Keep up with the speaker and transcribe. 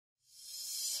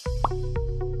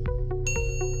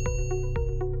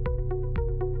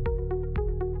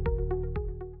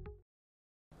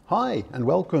Hi and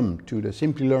welcome to the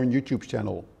Simplilearn YouTube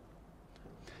channel.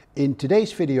 In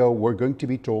today's video we're going to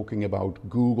be talking about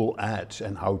Google Ads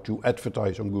and how to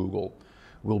advertise on Google.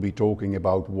 We'll be talking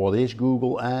about what is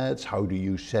Google Ads, how do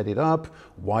you set it up,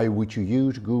 why would you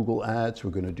use Google Ads.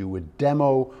 We're going to do a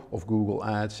demo of Google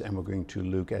Ads and we're going to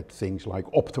look at things like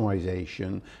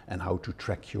optimization and how to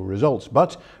track your results.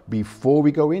 But before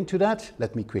we go into that,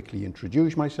 let me quickly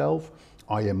introduce myself.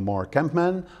 I am Mark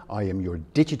Kempman, I am your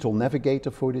digital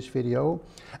navigator for this video.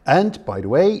 And by the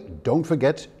way, don't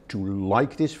forget to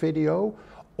like this video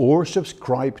or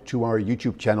subscribe to our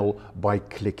YouTube channel by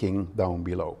clicking down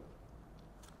below.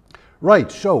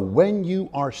 Right, so when you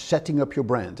are setting up your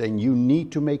brand and you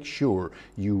need to make sure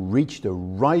you reach the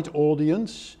right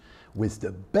audience with the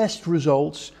best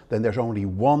results, then there's only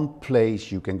one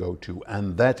place you can go to,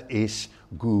 and that is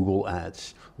Google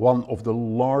Ads, one of the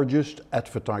largest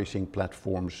advertising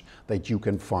platforms that you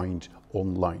can find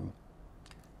online.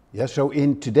 Yeah, so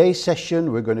in today's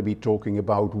session, we're going to be talking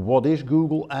about what is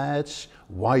Google Ads,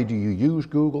 why do you use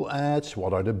Google Ads,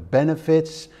 what are the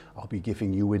benefits. I'll be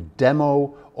giving you a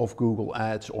demo of Google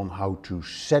Ads on how to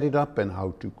set it up and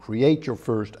how to create your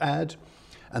first ad.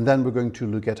 And then we're going to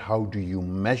look at how do you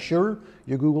measure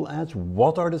your Google Ads,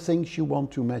 what are the things you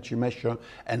want to measure,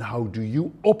 and how do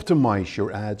you optimize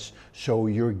your ads so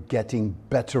you're getting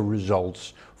better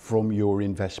results from your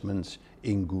investments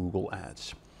in Google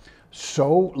Ads.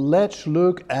 So let's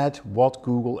look at what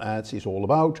Google Ads is all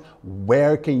about.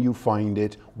 Where can you find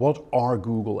it? What are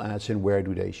Google Ads and where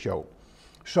do they show?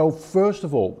 So first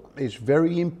of all, it's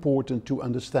very important to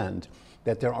understand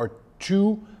that there are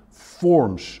two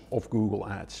forms of Google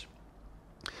Ads.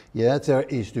 Yeah, there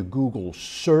is the Google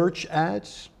search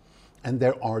ads and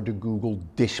there are the Google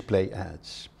display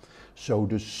ads. So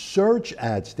the search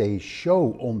ads, they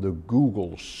show on the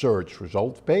Google search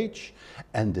result page,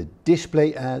 and the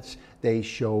display ads, they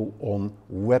show on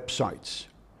websites.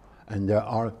 And there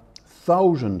are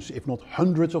thousands, if not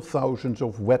hundreds of thousands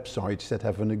of websites that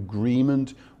have an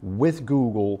agreement with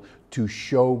Google to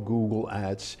show Google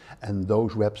Ads, and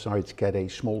those websites get a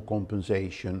small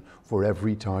compensation for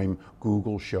every time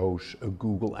Google shows a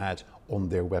Google ad on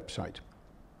their website.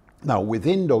 Now,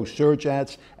 within those search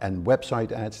ads and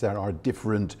website ads, there are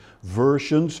different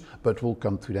versions, but we'll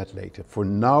come to that later. For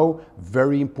now,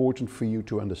 very important for you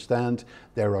to understand,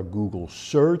 there are Google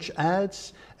search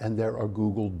ads and there are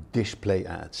Google display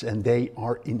ads, and they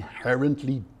are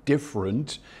inherently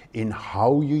different in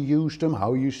how you use them,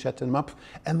 how you set them up,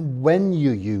 and when you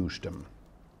use them.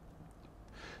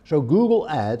 So Google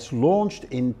Ads launched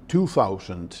in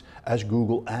 2000 as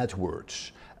Google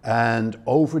Adwords. And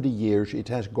over the years it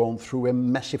has gone through a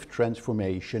massive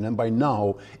transformation, and by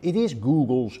now it is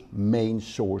Google's main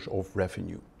source of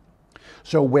revenue.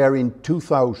 So where in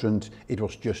 2000 it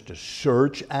was just the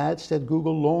search ads that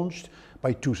Google launched,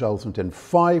 by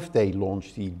 2005 they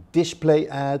launched the display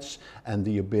ads and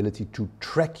the ability to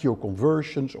track your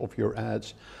conversions of your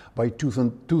ads. By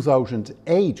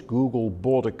 2008 Google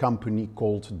bought a company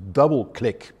called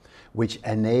DoubleClick, which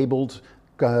enabled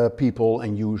people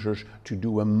and users to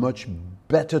do a much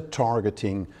better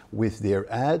targeting with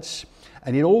their ads.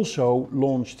 And it also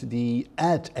launched the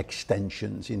ad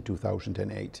extensions in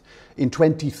 2008. In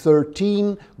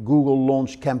 2013, Google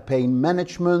launched campaign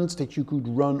management that you could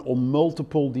run on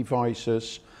multiple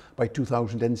devices. By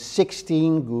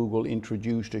 2016, Google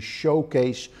introduced a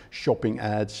showcase shopping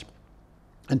ads.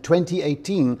 And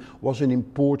 2018 was an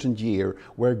important year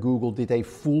where Google did a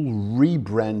full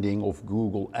rebranding of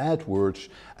Google AdWords,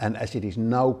 and as it is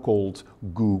now called,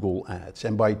 Google Ads.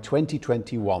 And by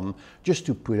 2021, just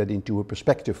to put that into a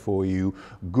perspective for you,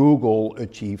 Google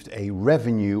achieved a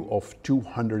revenue of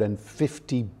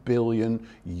 $250 billion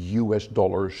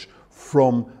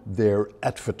from their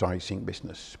advertising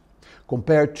business.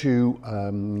 Compared to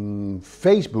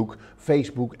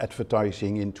Facebook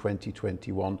advertising in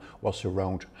 2021 was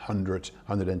around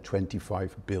 $125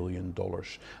 billion.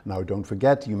 Now don't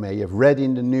forget, you may have read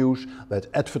in the news that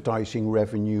advertising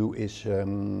revenue is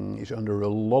under a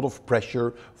lot of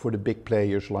pressure for the big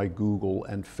players like Google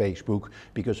and Facebook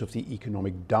because of the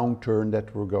economic downturn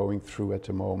that we're going through at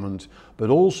the moment, but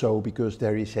also because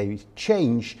there is a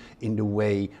change in the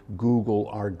way Google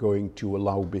are going to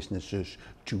allow businesses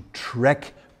to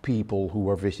track people who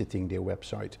are visiting their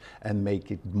website and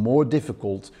make it more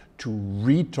difficult to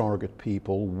retarget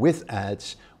people with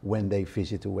ads when they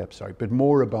visit the website. But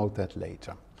more about that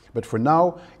later. But for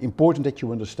now, important that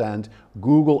you understand,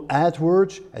 Google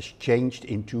AdWords has changed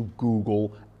into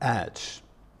Google Ads.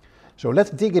 So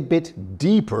let's dig a bit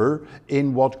deeper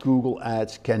in what Google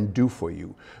Ads can do for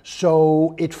you.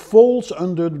 So it falls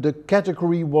under the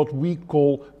category what we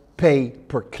call pay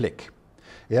per click.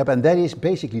 Yep, and that is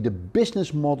basically the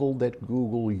business model that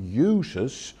Google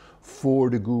uses for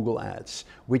the Google Ads,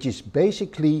 which is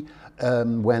basically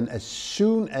when as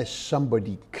soon as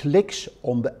somebody clicks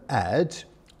on the ad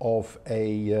of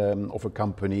a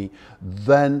company,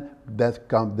 then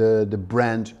the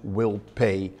brand will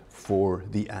pay for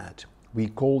the ad. We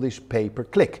call this pay per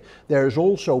click. There is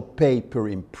also pay per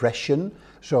impression.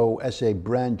 So as a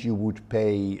brand, you would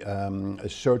pay a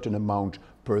certain amount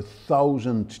per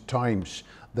 1,000 times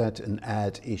that an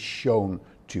ad is shown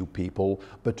to people.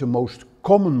 But the most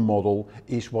common model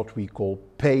is what we call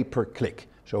pay per click.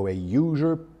 So a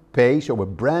user pays, or a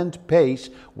brand pays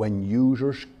when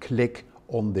users click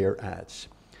on their ads.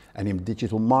 And in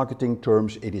digital marketing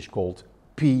terms, it is called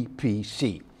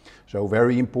PPC. So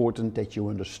very important that you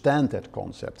understand that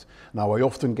concept. Now I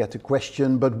often get the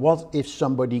question, but what if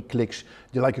somebody clicks,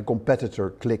 like a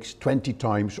competitor clicks 20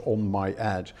 times on my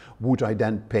ad? Would I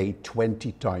then pay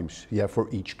 20 times for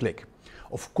each click?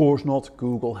 Of course not.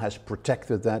 Google has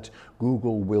protected that.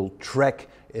 Google will track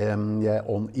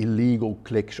on illegal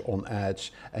clicks on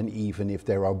ads, and even if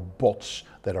there are bots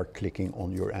that are clicking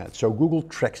on your ads. So Google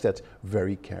tracks that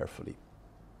very carefully.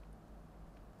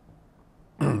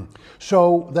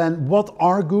 So then what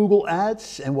are Google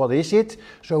Ads and what is it?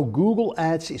 So Google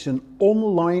Ads is an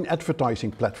online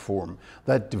advertising platform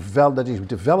that is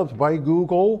developed by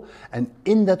Google, and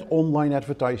in that online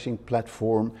advertising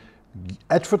platform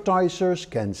advertisers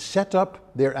can set up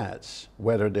their ads,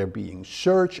 whether they're being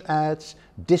search ads,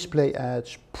 display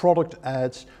ads, product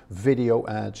ads, video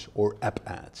ads or app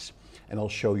ads. And I'll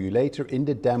show you later in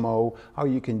the demo how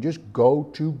you can just go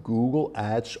to Google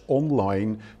Ads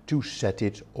online to set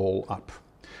it all up.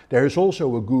 There is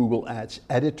also a Google Ads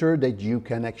editor that you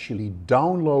can actually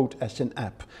download as an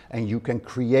app, and you can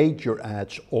create your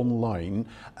ads online,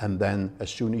 and then as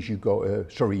soon as you go,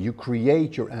 you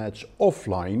create your ads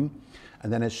offline,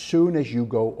 and then as soon as you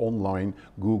go online,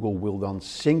 Google will then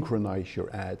synchronize your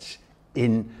ads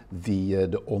in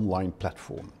the online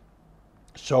platform.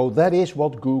 So that is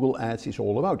what Google Ads is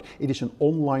all about. It is an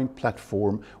online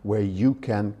platform where you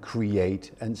can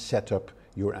create and set up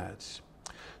your ads.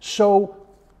 So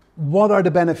what are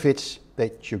the benefits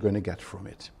that you're going to get from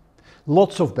it?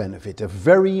 Lots of benefit. A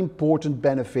very important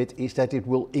benefit is that it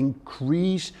will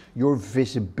increase your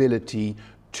visibility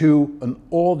to an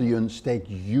audience that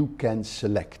you can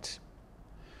select.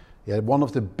 One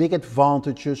of the big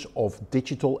advantages of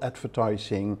digital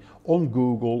advertising on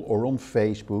Google or on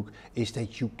Facebook is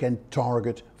that you can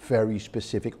target very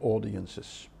specific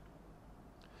audiences.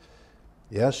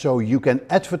 So you can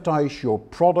advertise your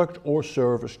product or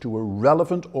service to a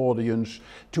relevant audience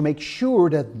to make sure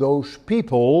that those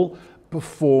people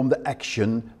perform the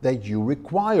action that you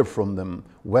require from them,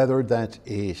 whether that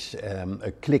is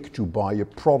a click to buy a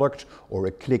product, or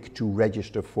a click to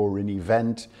register for an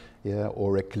event,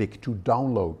 or a click to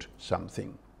download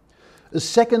something. A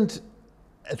second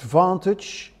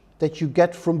advantage that you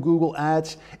get from Google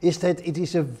Ads is that it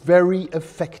is a very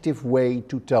effective way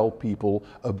to tell people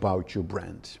about your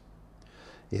brand.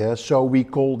 So we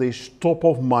call this top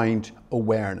of mind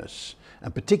awareness.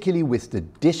 And particularly with the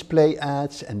display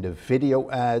ads and the video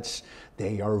ads,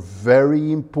 they are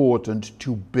very important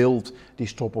to build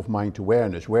this top of mind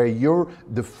awareness, where you're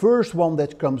the first one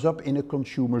that comes up in a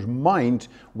consumer's mind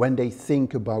when they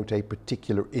think about a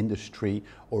particular industry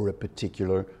or a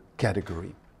particular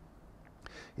category.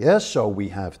 So we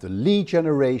have the lead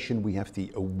generation, we have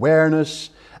the awareness,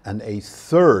 and a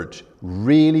third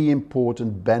really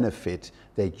important benefit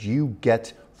that you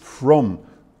get from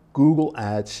Google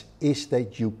Ads is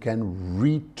that you can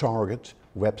retarget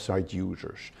website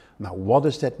users. Now, what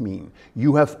does that mean?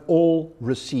 You have all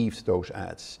received those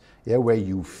ads, where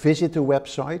you visit the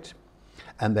website,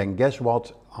 and then guess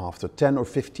what? After 10 or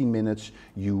 15 minutes,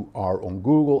 you are on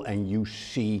Google and you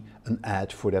see an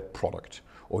ad for that product.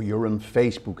 Or you're on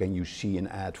Facebook and you see an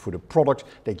ad for the product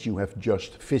that you have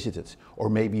just visited. Or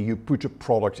maybe you put a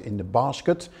product in the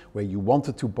basket where you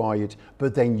wanted to buy it,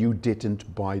 but then you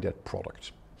didn't buy that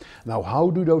product. Now,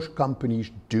 how do those companies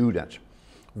do that?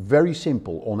 Very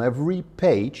simple. On every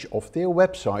page of their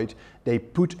website, they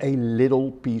put a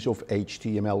little piece of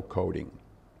HTML coding.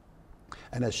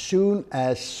 And as soon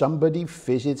as somebody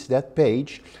visits that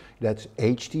page, that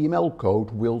HTML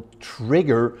code will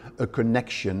trigger a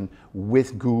connection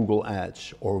with Google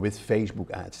Ads or with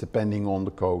Facebook Ads, depending on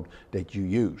the code that you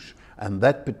use. And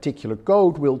that particular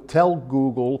code will tell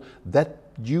Google that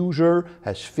user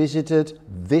has visited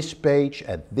this page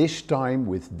at this time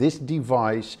with this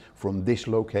device from this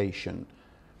location.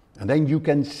 And then you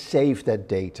can save that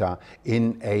data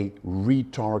in a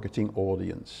retargeting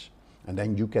audience. And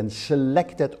then you can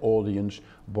select that audience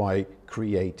by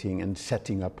creating and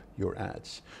setting up your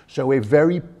ads. So a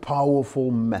very powerful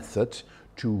method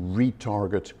to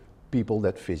retarget people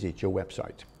that visit your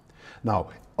website. Now,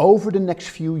 over the next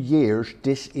few years,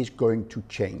 this is going to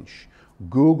change.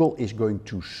 Google is going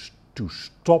to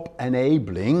stop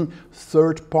enabling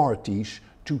third parties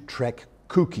to track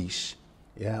cookies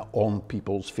on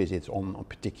people's visits on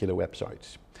particular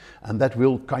websites. And that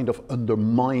will kind of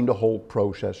undermine the whole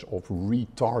process of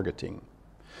retargeting.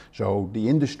 So the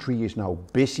industry is now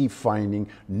busy finding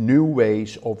new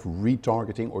ways of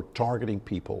retargeting or targeting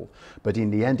people. But in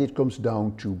the end, it comes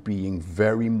down to being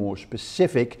very more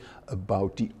specific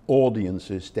about the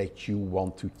audiences that you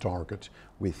want to target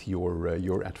with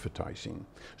your advertising.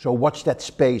 So watch that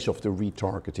space of the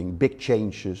retargeting. Big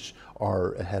changes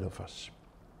are ahead of us.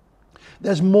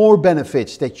 There's more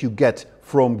benefits that you get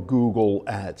from Google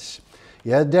Ads.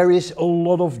 There is a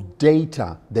lot of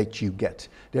data that you get.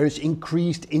 There is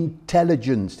increased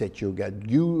intelligence that you get.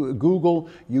 Google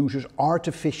uses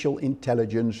artificial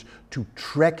intelligence to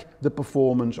track the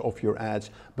performance of your ads,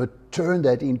 but turn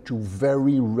that into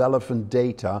very relevant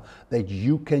data that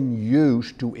you can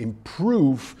use to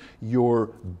improve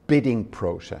your bidding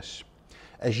process.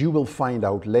 As you will find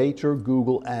out later,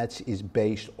 Google Ads is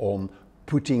based on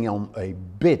putting on a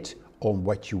bid on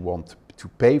what you want to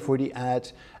pay for the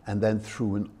ad, and then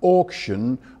through an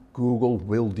auction, Google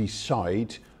will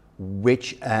decide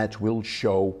which ad will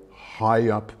show high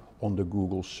up on the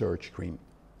Google search screen.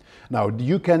 Now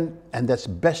you can, and that's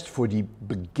best for the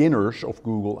beginners of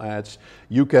Google Ads,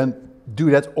 you can do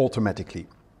that automatically.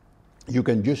 You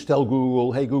can just tell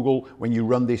Google, hey Google, when you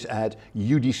run this ad,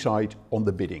 you decide on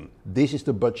the bidding. This is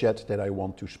the budget that I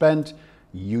want to spend.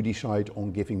 You decide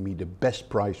on giving me the best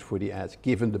price for the ads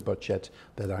given the budget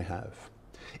that I have.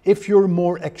 If you're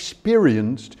more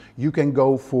experienced, you can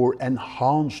go for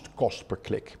enhanced cost per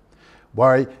click,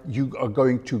 where you are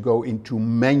going to go into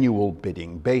manual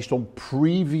bidding based on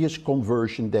previous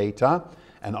conversion data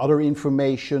and other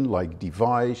information like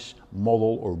device,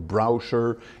 model or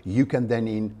browser. You can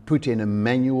then put in a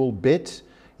manual bid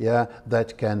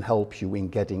that can help you in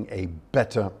getting a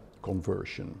better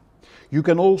conversion. You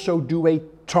can also do a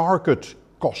target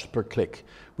cost per click,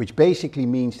 which basically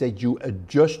means that you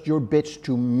adjust your bids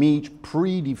to meet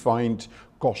predefined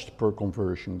cost per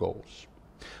conversion goals.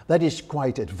 That is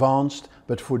quite advanced,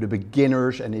 but for the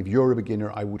beginners, and if you're a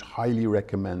beginner, I would highly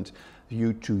recommend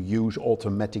you to use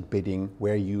automatic bidding,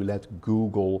 where you let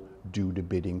Google do the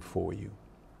bidding for you.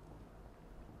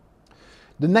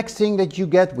 The next thing that you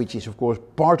get, which is of course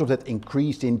part of that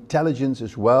increased intelligence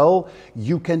as well,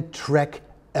 you can track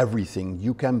everything.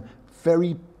 You can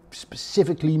very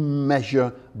specifically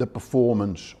measure the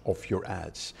performance of your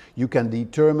ads. You can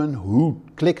determine who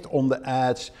clicked on the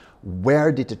ads,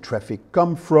 where did the traffic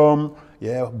come from,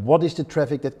 what is the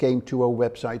traffic that came to our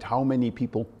website, how many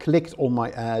people clicked on my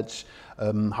ads,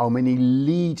 how many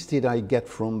leads did I get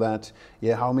from that,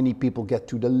 how many people get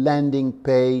to the landing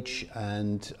page,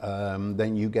 and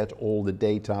then you get all the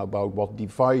data about what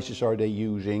devices are they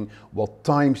using, what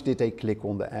times did they click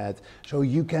on the ad. So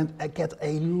you can get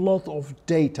a lot of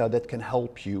data that can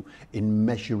help you in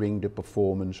measuring the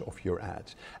performance of your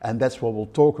ads. And that's what we'll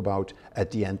talk about at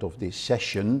the end of this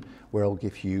session, where I'll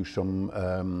give you some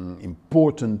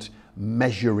important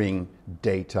measuring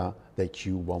data that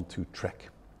you want to track.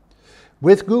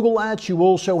 With Google Ads, you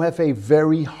also have a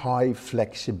very high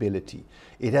flexibility.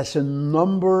 It has a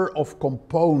number of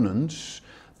components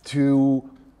to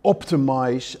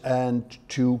optimize and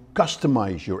to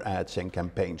customize your ads and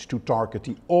campaigns to target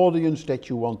the audience that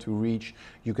you want to reach.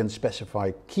 You can specify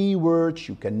keywords,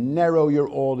 you can narrow your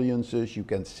audiences, you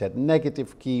can set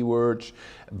negative keywords.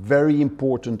 Very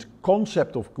important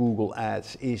concept of Google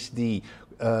Ads is the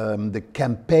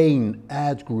campaign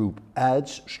ad group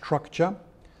ads structure.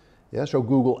 So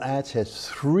Google Ads has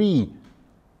 3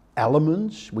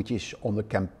 elements, which is on the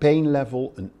campaign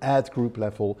level, an ad group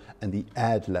level, and the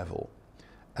ad level.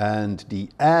 And the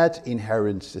ad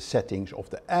inherits the settings of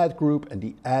the ad group, and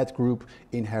the ad group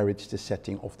inherits the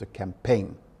setting of the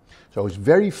campaign. So it's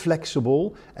very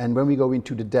flexible, and when we go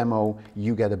into the demo,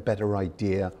 you get a better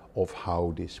idea of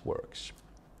how this works.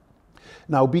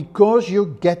 Now, because you're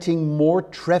getting more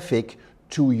traffic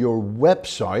to your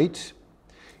website,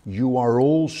 you are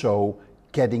also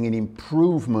getting an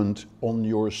improvement on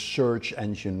your search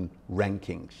engine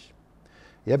rankings.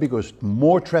 Yeah, because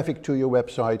more traffic to your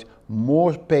website,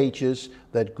 more pages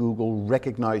that Google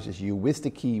recognizes you with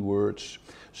the keywords.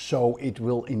 So it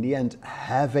will in the end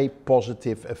have a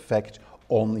positive effect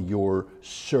on your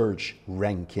search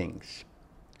rankings.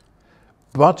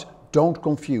 But don't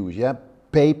confuse, yeah?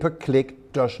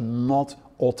 Pay-per-click does not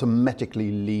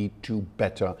automatically lead to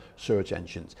better search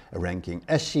engines ranking.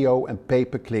 SEO and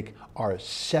pay-per-click are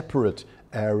separate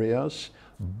areas,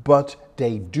 but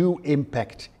they do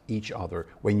impact each other.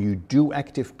 When you do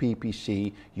active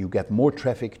PPC, you get more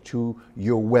traffic to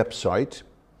your website,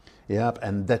 yeah,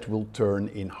 and that will turn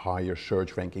in higher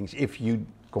search rankings if you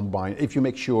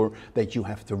make sure that you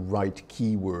have the right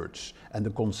keywords and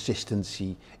the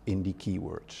consistency in the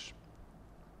keywords.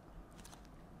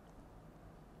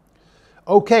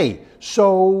 Okay,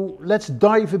 so let's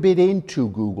dive a bit into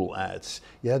Google Ads.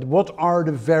 Yeah, what are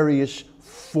the various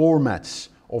formats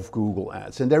of Google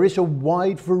Ads? And there is a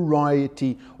wide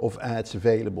variety of ads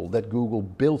available that Google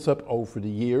built up over the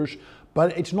years,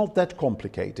 but it's not that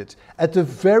complicated. At the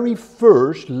very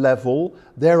first level,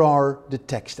 there are the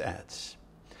text ads.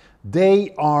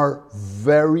 They are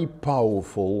very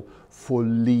powerful for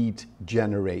lead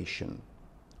generation.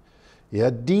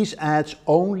 Yeah, these ads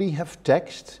only have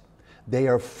text. They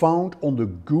are found on the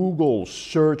Google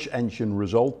search engine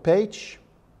result page.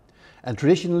 And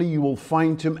traditionally you will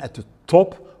find them at the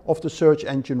top of the search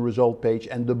engine result page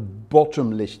and the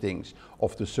bottom listings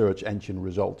of the search engine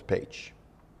result page.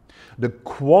 The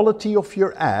quality of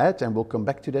your ad, and we'll come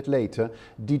back to that later,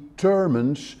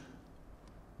 determines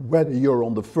whether you're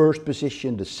on the first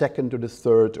position, the second or the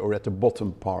third, or at the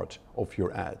bottom part of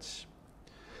your ads.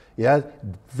 Yeah,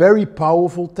 very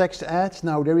powerful text ads.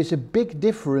 Now there is a big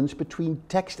difference between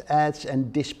text ads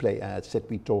and display ads that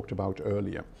we talked about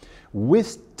earlier.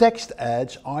 With text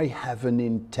ads, I have an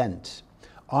intent.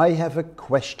 I have a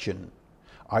question.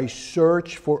 I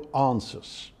search for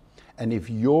answers. And if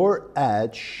your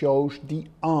ad shows the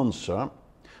answer,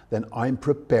 then I'm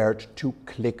prepared to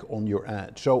click on your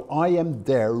ad. So I am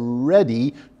there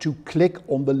ready to click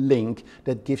on the link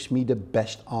that gives me the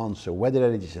best answer,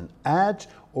 whether it is an ad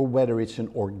or whether it's an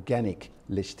organic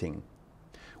listing.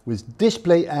 With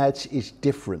display ads is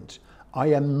different. I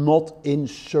am not in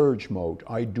search mode.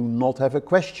 I do not have a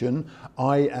question.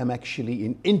 I am actually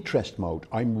in interest mode.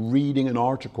 I'm reading an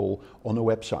article on a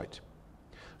website.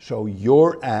 So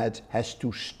your ad has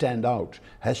to stand out,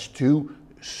 has to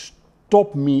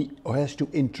stop me or has to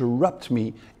interrupt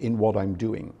me in what I'm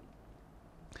doing.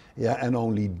 Yeah, and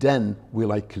only then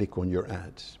will I click on your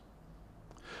ads.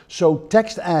 So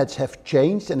text ads have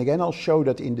changed, and again I'll show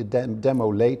that in the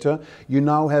demo later. You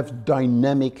now have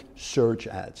dynamic search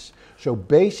ads. So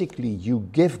basically you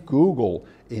give Google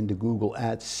in the Google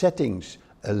Ads settings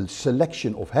a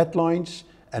selection of headlines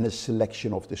and a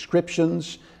selection of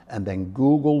descriptions, and then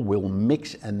Google will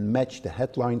mix and match the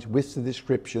headlines with the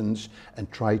descriptions and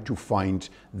try to find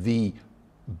the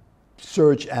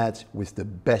search ads with the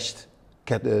best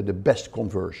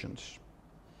conversions.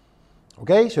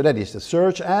 Okay, so that is the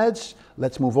search ads.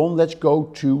 Let's move on. Let's go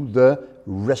to the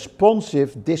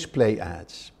responsive display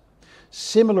ads.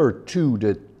 Similar to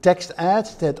the text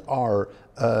ads that are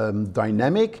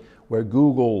dynamic, where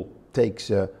Google takes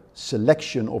a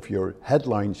selection of your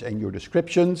headlines and your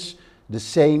descriptions, the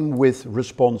same with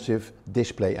responsive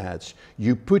display ads.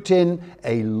 You put in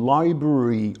a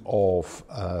library of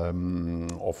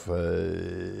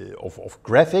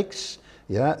graphics,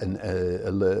 yeah,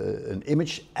 an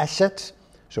image asset,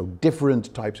 so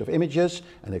different types of images,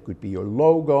 and it could be your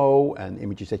logo and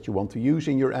images that you want to use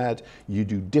in your ad. You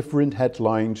do different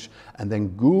headlines, and then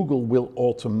Google will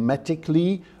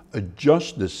automatically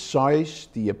adjust the size,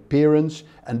 the appearance,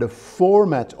 and the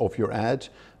format of your ad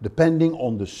depending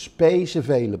on the space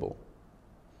available.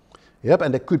 Yep,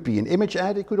 and it could be an image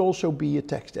ad, it could also be a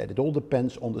text ad. It all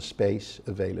depends on the space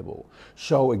available.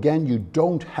 So again, you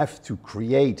don't have to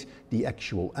create the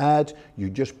actual ad, you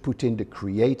just put in the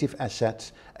creative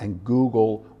assets and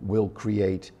Google will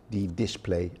create the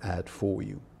display ad for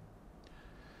you.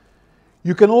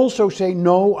 You can also say,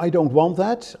 no, I don't want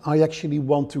that. I actually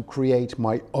want to create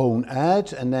my own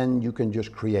ad, and then you can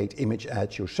just create image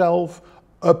ads yourself,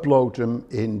 upload them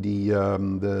in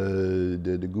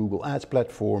the Google Ads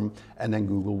platform, and then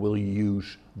Google will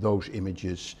use those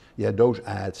images, those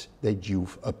ads that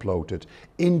you've uploaded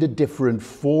in the different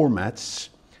formats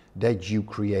that you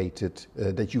created,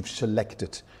 that you've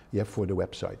selected for the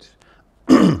website.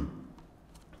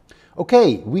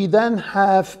 Okay, we then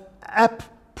have app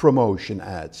promotion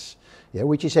ads,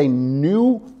 which is a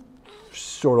new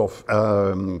sort of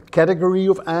category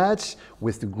of ads.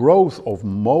 With the growth of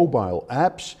mobile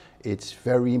apps, It's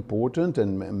very important,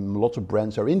 and lots of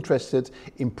brands are interested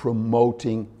in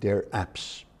promoting their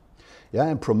apps. Yeah,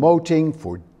 and promoting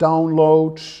for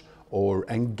downloads or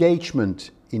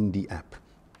engagement in the app.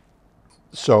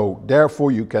 So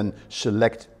therefore you can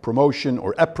select promotion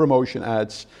or app promotion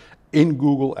ads in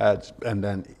Google Ads, and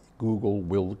then Google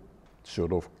will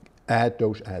sort of add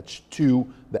those ads to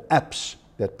the apps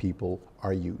that people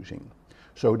are using.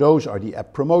 So those are the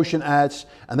app promotion ads,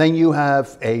 and then you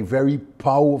have a very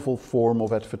powerful form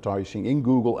of advertising in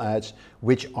Google Ads,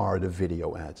 which are the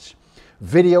video ads.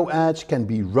 Video ads can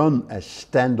be run as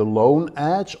standalone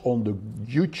ads on the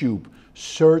YouTube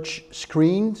search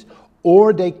screens,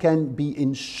 or they can be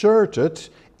inserted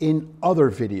in other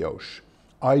videos,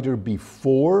 either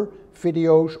before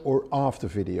videos or after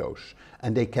videos.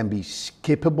 And they can be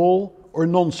skippable or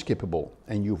non-skippable.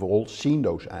 And you've all seen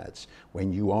those ads.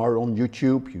 When you are on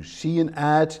YouTube, you see an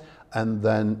ad, and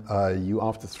then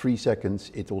after 3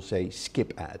 seconds, it will say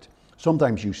skip ad.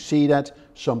 Sometimes you see that,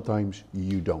 sometimes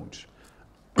you don't.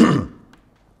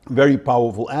 Very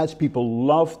powerful ads. People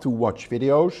love to watch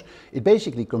videos. It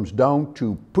basically comes down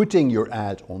to putting your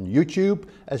ad on YouTube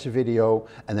as a video,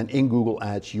 and then in Google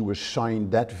Ads you assign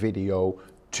that video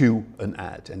to an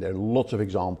ad. And there are lots of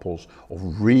examples of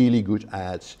really good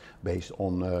ads based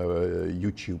on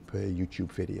YouTube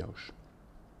videos.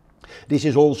 This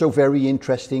is also very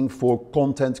interesting for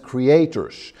content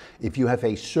creators. If you have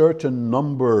a certain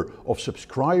number of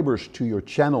subscribers to your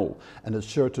channel and a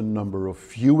certain number of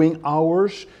viewing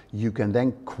hours, you can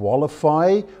then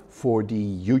qualify for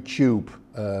the YouTube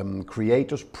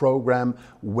Creators Program,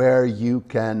 where you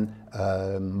can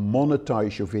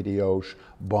monetize your videos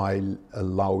by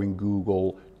allowing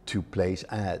Google to place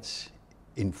ads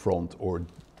in front or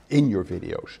in your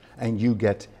videos, and you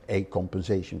get a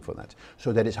compensation for that.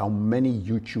 So that is how many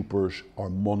YouTubers are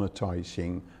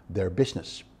monetizing their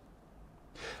business.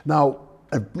 Now,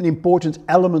 an important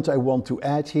element I want to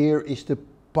add here is the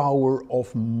power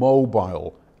of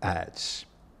mobile ads.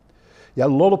 Yeah, a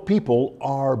lot of people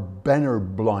are banner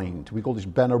blind. We call this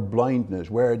banner blindness,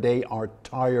 where they are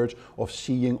tired of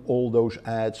seeing all those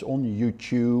ads on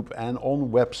YouTube and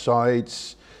on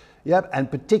websites. Yep, and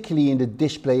particularly in the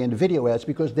display and the video ads,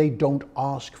 because they don't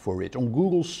ask for it. On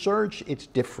Google search, it's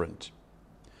different.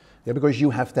 Yeah, because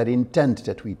you have that intent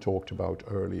that we talked about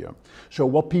earlier. So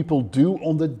what people do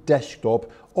on the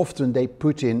desktop, often they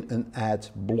put in an ad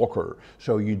blocker,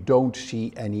 so you don't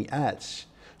see any ads.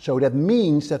 So that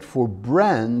means that for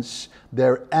brands,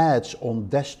 their ads on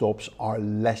desktops are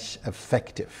less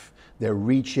effective. They're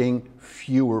reaching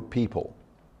fewer people.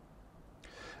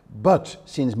 But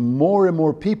since more and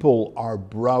more people are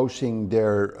browsing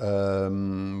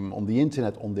on the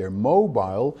internet on their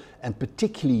mobile, and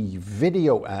particularly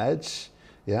video ads,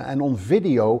 yeah, and on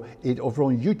video, over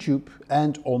on YouTube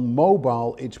and on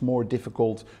mobile, it's more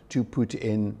difficult to put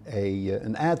in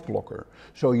an ad blocker.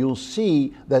 So you'll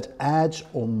see that ads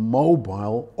on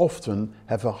mobile often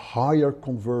have a higher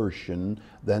conversion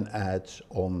than ads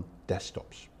on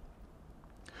desktops.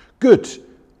 Good.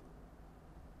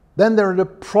 Then there are the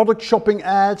product shopping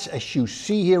ads, as you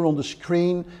see here on the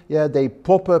screen. Yeah, they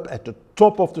pop up at the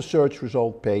top of the search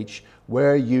result page,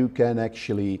 where you can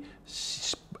actually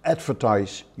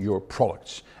advertise your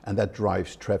products, and that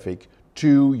drives traffic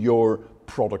to your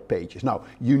product pages. Now,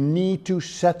 you need to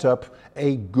set up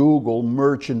a Google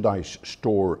merchandise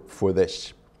store for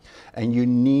this, and you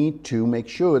need to make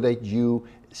sure that you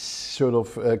sort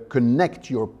of connect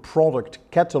your product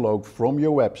catalog from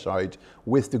your website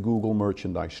with the Google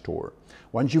merchandise store.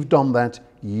 Once you've done that,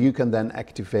 you can then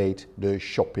activate the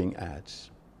shopping ads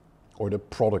or the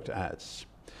product ads.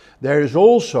 There is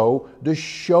also the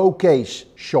showcase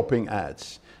shopping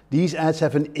ads. These ads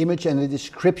have an image and a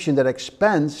description that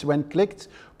expands when clicked,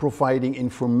 providing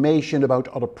information about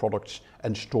other products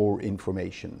and store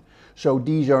information. So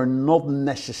these are not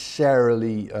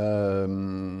necessarily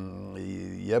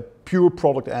pure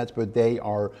product ads, but they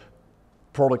are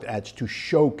product ads to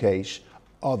showcase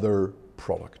other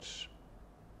products.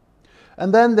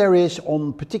 And then there is,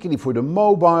 particularly for the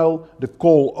mobile, the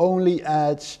call-only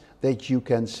ads that you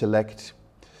can select.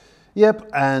 Yep,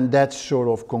 and that sort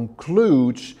of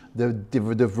concludes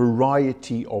the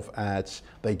variety of ads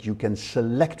that you can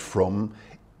select from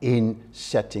in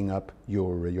setting up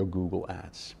your Google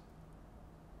Ads.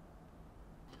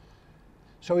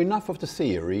 So enough of the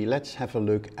theory, let's have a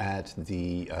look at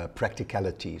the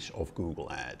practicalities of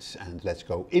Google Ads, and let's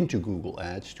go into Google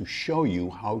Ads to show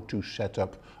you how to set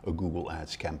up a Google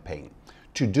Ads campaign.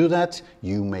 To do that,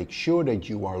 you make sure that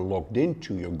you are logged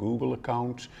into your Google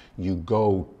account, you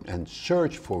go and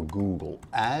search for Google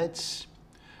Ads,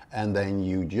 and then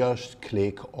you just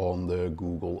click on the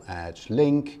Google Ads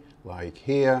link like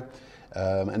here,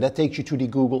 and that takes you to the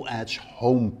Google Ads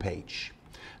homepage.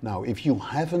 Now, if you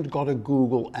haven't got a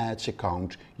Google Ads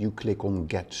account, you click on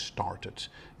Get Started.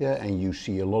 Yeah, and you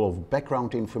see a lot of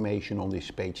background information on this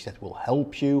page that will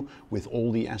help you with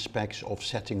all the aspects of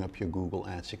setting up your Google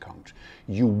Ads account.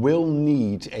 You will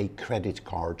need a credit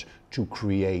card to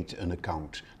create an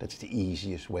account. That's the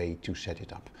easiest way to set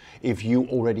it up. If you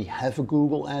already have a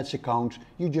Google Ads account,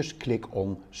 you just click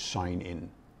on Sign In.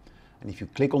 And if you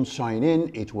click on sign in,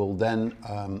 it will then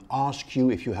ask you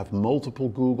if you have multiple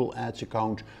Google Ads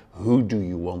accounts,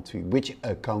 which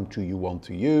account do you want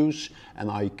to use? And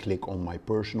I click on my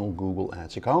personal Google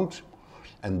Ads account.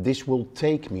 And this will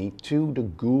take me to the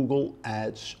Google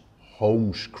Ads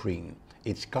home screen.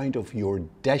 It's kind of your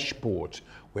dashboard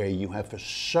where you have a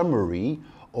summary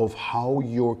of how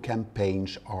your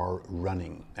campaigns are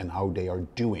running and how they are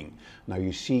doing. Now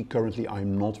you see currently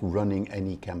I'm not running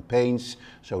any campaigns,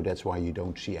 so that's why you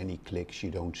don't see any clicks, you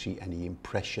don't see any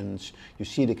impressions. You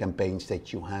see the campaigns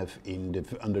that you have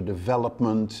under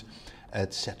development,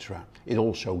 etc. It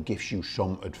also gives you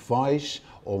some advice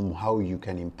on how you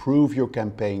can improve your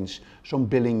campaigns, some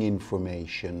billing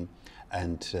information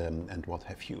and what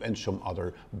have you, and some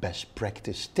other best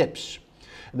practice tips.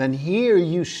 Then here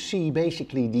you see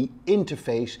basically the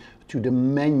interface to the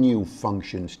menu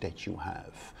functions that you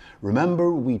have.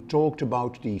 Remember, we talked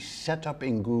about the setup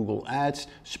in Google Ads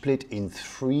split in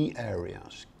 3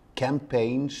 areas: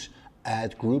 campaigns,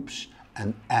 ad groups,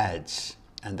 and ads,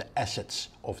 and the assets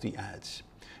of the ads.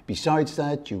 Besides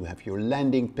that, you have your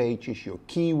landing pages, your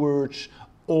keywords,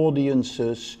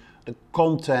 audiences, the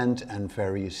content and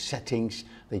various settings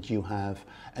that you have.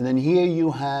 And then here you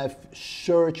have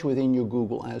search within your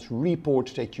Google Ads,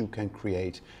 reports that you can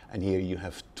create, and here you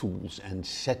have tools and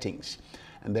settings.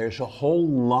 And there's a whole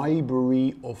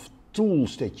library of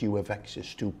tools that you have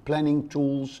access to: planning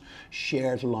tools,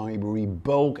 shared library,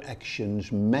 bulk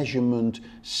actions, measurement,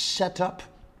 setup,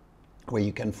 where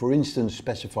you can, for instance,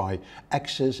 specify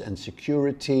access and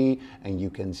security, and you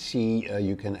can see,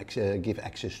 give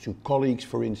access to colleagues,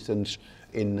 for instance,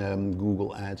 in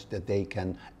Google Ads, that they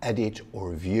can edit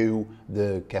or view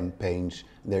the campaigns.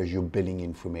 There's your billing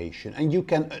information, and you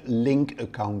can link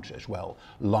accounts as well,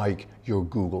 like your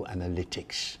Google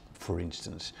Analytics, for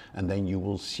instance, and then you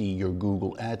will see your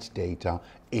Google Ads data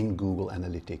in Google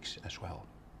Analytics as well.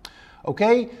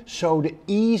 Okay, so the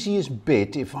easiest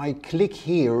bit, if I click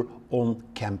here on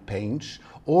campaigns,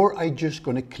 or I just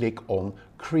gonna click on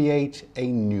create a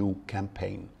new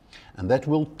campaign, and that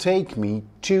will take me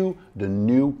to the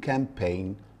new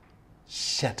campaign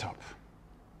setup.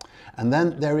 And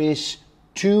then there is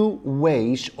 2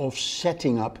 ways of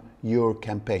setting up your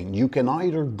campaign. You can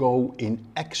either go in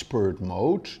expert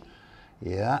mode,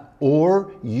 yeah,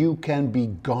 or you can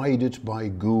be guided by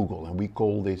Google, and we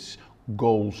call this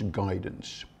goals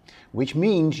guidance, which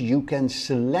means you can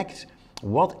select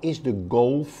what is the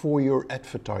goal for your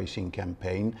advertising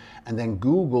campaign, and then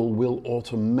Google will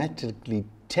automatically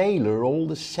tailor all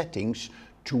the settings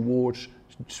towards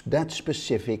that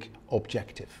specific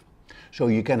objective. So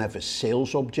you can have a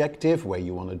sales objective where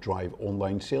you want to drive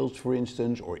online sales, for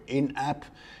instance, or in-app.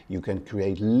 You can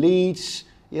create leads,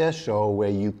 so where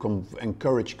you can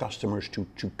encourage customers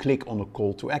to click on a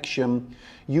call to action.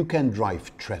 You can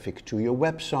drive traffic to your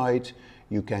website.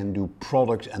 You can do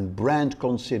product and brand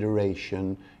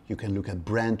consideration. You can look at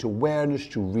brand awareness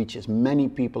to reach as many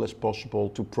people as possible,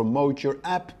 to promote your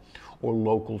app, or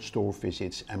local store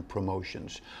visits and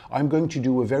promotions. I'm going to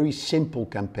do a very simple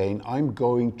campaign. I'm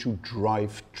going to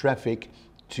drive traffic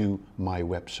to my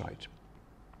website.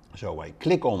 So I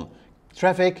click on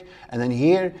traffic, and then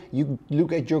here you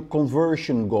look at your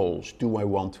conversion goals. Do I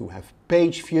want to have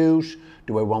page views?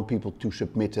 Do I want people to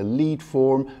submit a lead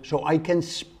form? So I can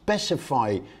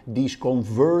specify these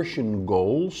conversion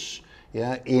goals,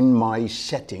 in my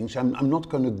settings. I'm not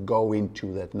going to go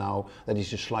into that now. That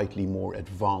is a slightly more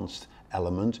advanced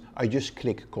element. I just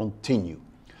click continue.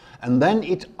 And then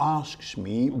it asks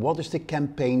me, what is the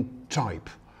campaign type?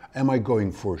 Am I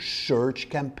going for search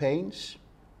campaigns?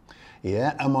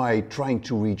 Am I trying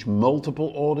to reach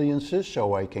multiple audiences?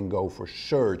 So I can go for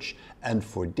search and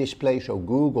for display. So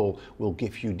Google will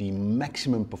give you the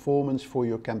maximum performance for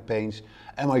your campaigns.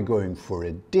 Am I going for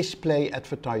a display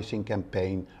advertising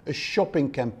campaign, a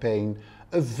shopping campaign,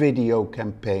 a video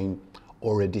campaign,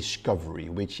 or a discovery,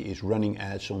 which is running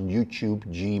ads on YouTube,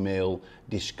 Gmail,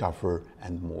 Discover,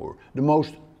 and more? The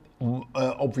most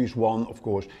obvious one, of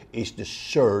course, is the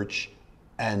search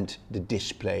and the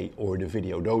display or the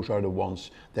video. Those are the ones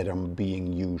that are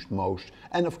being used most.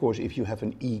 And of course, if you have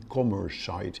an e-commerce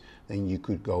site, then you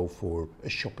could go for a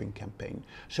shopping campaign.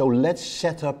 So let's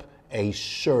set up a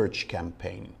search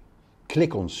campaign.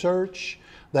 click on search.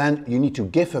 Then you need to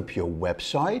give up your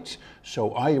website.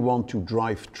 So I want to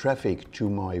drive traffic to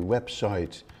my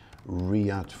website,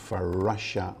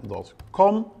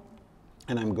 riyadfarasha.com.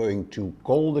 And I'm going to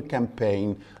call the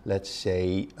campaign, let's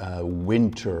say,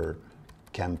 winter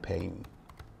campaign.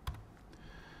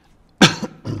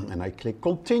 And I click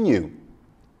continue.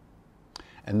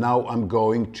 And now I'm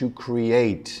going to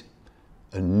create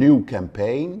a new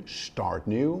campaign, start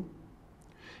new.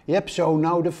 Yep, so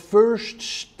now the first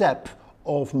step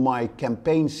of my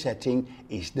campaign setting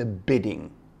is the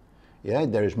bidding. Yeah,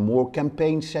 there's more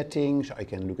campaign settings. I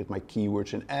can look at my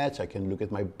keywords and ads. I can look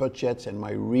at my budgets and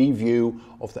my review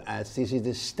of the ads. This is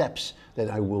the steps that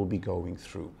I will be going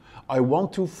through. I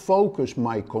want to focus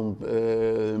my campaign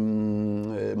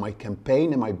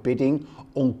and my bidding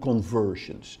on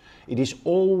conversions. It is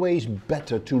always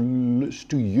better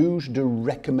to use the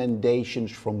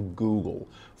recommendations from Google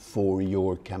for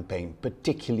your campaign,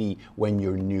 particularly when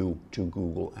you're new to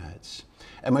Google Ads.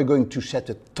 Am I going to set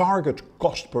a target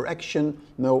cost per action?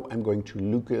 No, I'm going to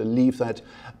leave that.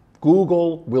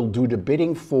 Google will do the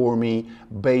bidding for me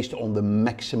based on the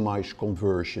maximize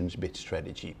conversions bid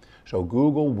strategy. So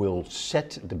Google will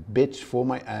set the bids for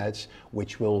my ads,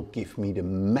 which will give me the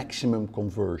maximum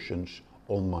conversions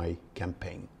on my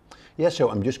campaign. Yeah, so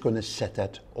I'm just going to set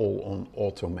that all on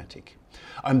automatic.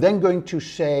 I'm then going to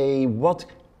say what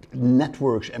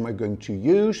networks am I going to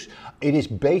use. It is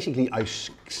basically, I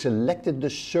selected the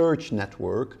search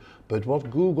network, but what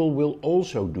Google will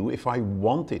also do, if I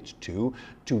want it to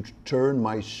turn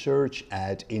my search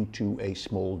ad into a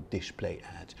small display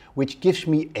ad, which gives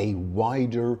me a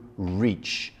wider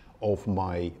reach of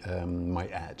my, my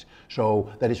ad.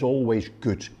 So that is always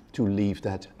good to leave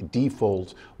that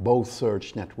default, both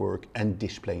search network and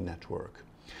display network.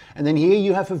 And then here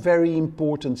you have a very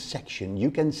important section. You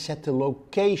can set the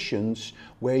locations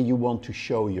where you want to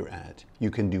show your ad. You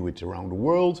can do it around the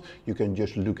world. You can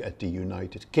just look at the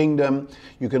United Kingdom.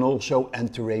 You can also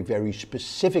enter a very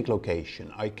specific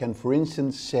location. I can, for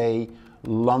instance, say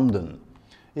London.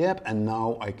 Yep, and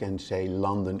now I can say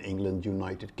London, England,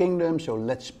 United Kingdom. So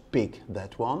let's pick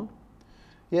that one.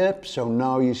 Yep, so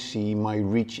now you see my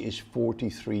reach is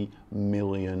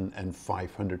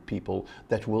 43,500,000 people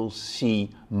that will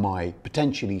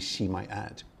potentially see my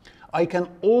ad. I can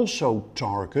also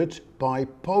target by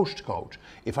postcode.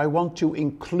 If I want to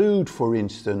include, for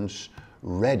instance,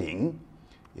 Reading,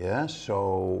 yeah,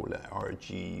 so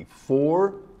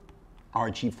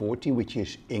RG40, which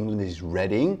is England, is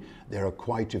Reading. There are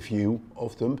quite a few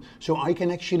of them. So I can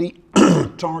actually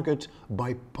target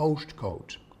by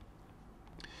postcode.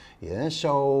 Yeah,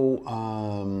 so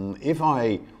if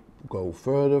I go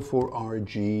further for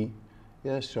RG,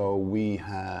 yeah, so we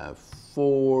have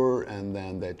 4, and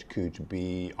then that could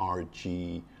be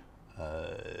RG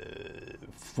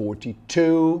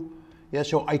 42. Yeah,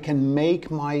 so I can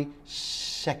make my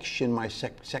section,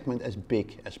 segment as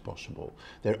big as possible.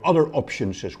 There are other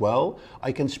options as well.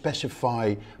 I can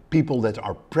specify people that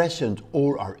are present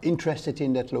or are interested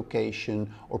in that location,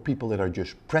 or people that are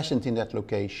just present in that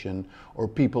location, or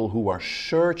people who are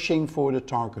searching for the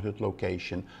targeted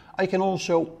location. I can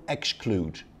also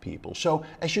exclude people. So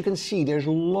as you can see, there's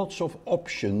lots of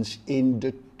options in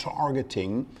the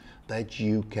targeting that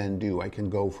you can do. I can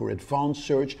go for advanced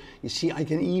search. You see, I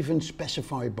can even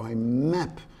specify by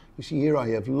map. You see here I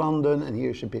have London, and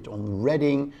here's a bit on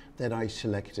Reading that I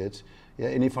selected. Yeah,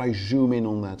 and if I zoom in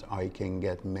on that, I can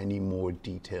get many more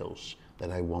details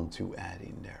that I want to add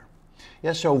in there.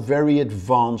 Yeah, so very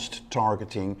advanced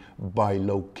targeting by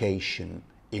location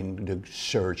in the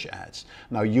search ads.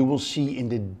 Now you will see in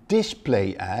the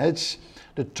display ads,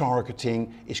 the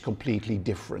targeting is completely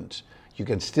different. You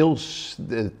can still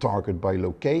target by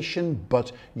location,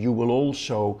 but you will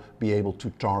also be able to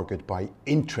target by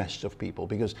interest of people,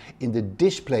 because in the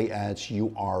display ads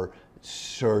you are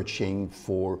searching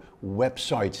for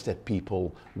websites that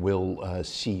people will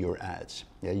see your ads.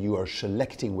 Yeah, you are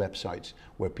selecting websites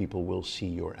where people will see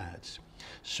your ads.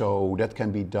 So that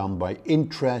can be done by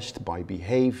interest, by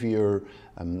behavior,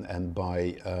 and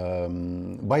by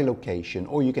location,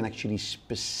 or you can actually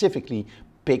specifically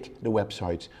pick the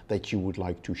websites that you would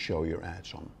like to show your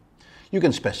ads on. You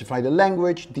can specify the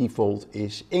language. Default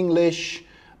is English.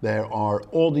 There are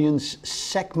audience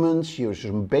segments. Here's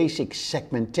some basic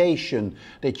segmentation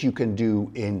that you can do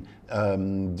in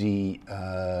the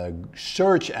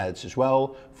search ads as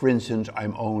well. For instance,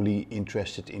 I'm only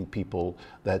interested in people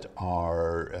that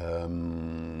are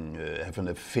have an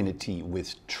affinity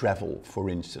with travel, for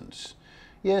instance.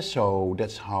 Yeah, so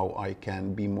that's how I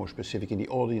can be more specific in the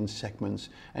audience segments.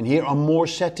 And here are more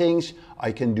settings.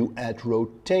 I can do ad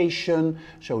rotation.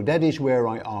 So that is where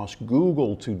I ask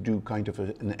Google to do kind of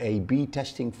an A/B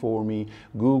testing for me.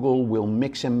 Google will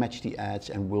mix and match the ads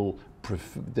and will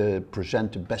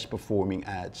present the best performing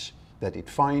ads that it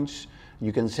finds.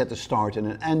 You can set a start and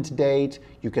an end date.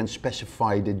 You can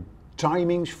specify the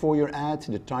timings for your ad,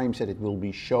 the times that it will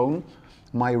be shown.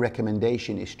 My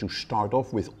recommendation is to start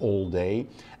off with all day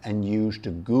and use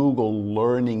the Google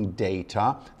learning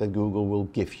data that Google will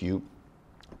give you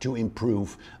to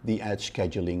improve the ad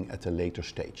scheduling at a later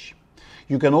stage.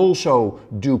 You can also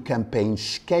do campaign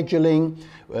scheduling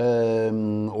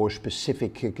or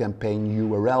specific campaign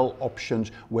URL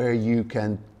options where you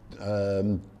can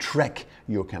track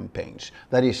your campaigns.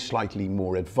 That is slightly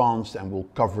more advanced, and we'll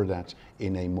cover that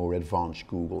in a more advanced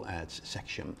Google Ads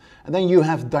section. And then you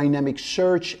have dynamic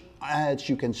search ads.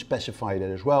 You can specify that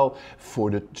as well for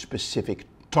the specific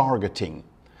targeting,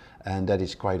 and that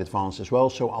is quite advanced as well,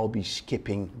 so I'll be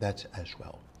skipping that as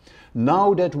well.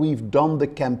 Now that we've done the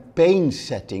campaign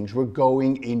settings, we're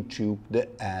going into the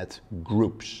ad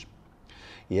groups.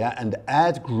 Yeah, and the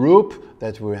ad group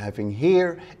that we're having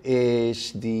here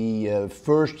is the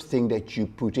first thing that you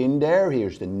put in there.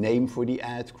 Here's the name for the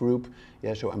ad group.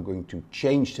 Yeah, so I'm going to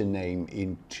change the name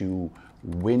into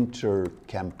Winter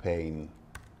Campaign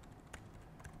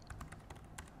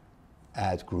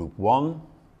Ad Group 1.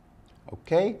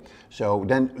 Okay, so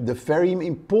then the very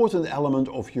important element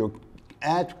of your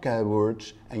ad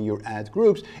keywords and your ad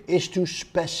groups is to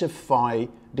specify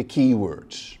the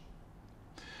keywords.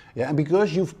 Yeah, and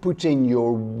because you've put in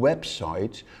your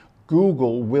website,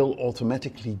 Google will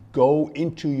automatically go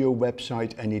into your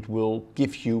website and it will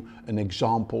give you an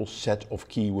example set of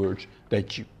keywords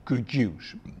that you could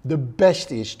use. The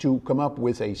best is to come up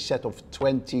with a set of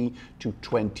 20 to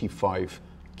 25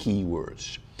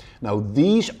 keywords. Now,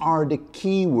 these are the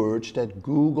keywords that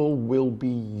Google will be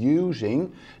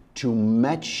using to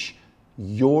match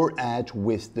your ad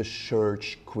with the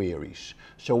search queries.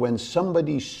 So when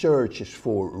somebody searches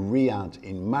for Riyadh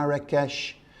in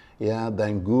Marrakesh, yeah,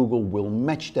 then Google will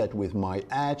match that with my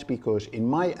ad, because in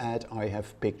my ad I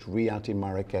have picked Riyadh in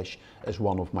Marrakesh as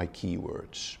one of my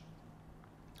keywords.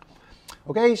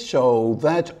 Okay, so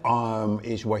that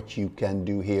is what you can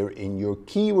do here in your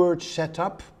keyword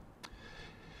setup.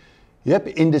 Yep,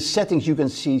 in the settings you can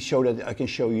see, so that I can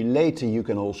show you later, you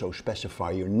can also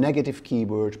specify your negative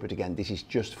keywords, but again, this is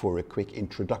just for a quick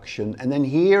introduction. And then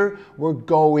here we're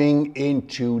going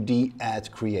into the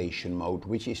ad creation mode,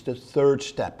 which is the third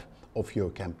step of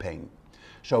your campaign.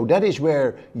 So that is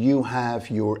where you have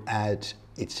your ad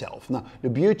itself. Now, the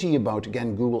beauty about,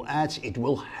 again, Google Ads, it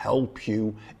will help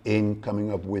you in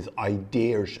coming up with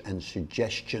ideas and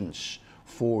suggestions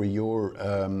for your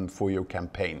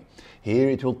campaign. Here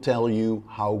it will tell you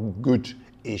how good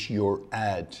is your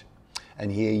ad.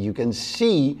 And here you can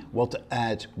see what the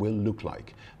ad will look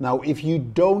like. Now, if you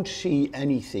don't see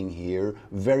anything here,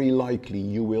 very likely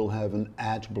you will have an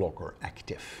ad blocker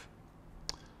active.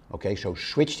 Okay, so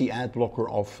switch the ad blocker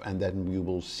off and then you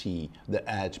will see the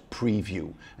ad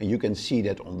preview. And you can see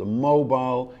that on the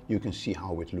mobile, you can see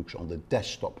how it looks on the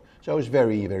desktop. So it's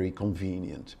very, very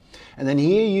convenient. And then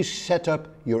here you set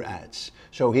up your ads.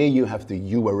 So here you have the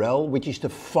URL, which is the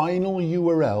final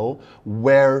URL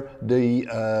where the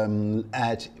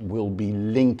ad will be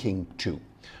linking to.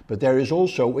 But there is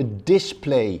also a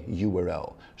display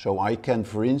URL. So I can,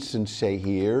 for instance, say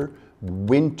here,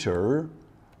 winter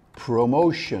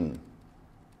promotion.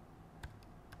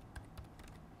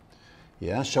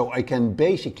 Yeah, so I can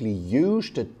basically use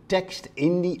the text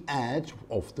in the ad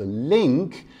of the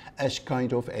link as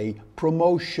kind of a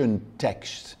promotion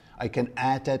text. I can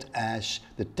add that as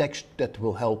the text that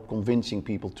will help convincing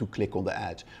people to click on the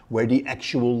ad, where the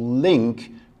actual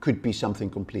link could be something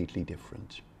completely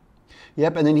different.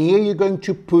 Yep, and then here you're going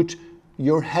to put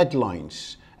your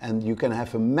headlines, and you can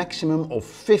have a maximum of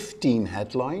 15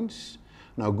 headlines.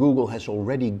 Now, Google has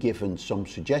already given some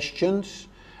suggestions,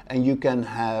 and you can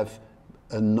have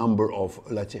a number of,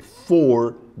 let's say,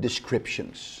 4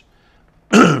 descriptions.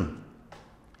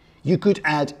 You could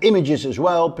add images as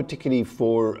well, particularly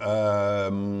for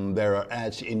there are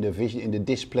ads in the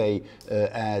display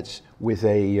ads with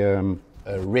a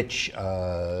rich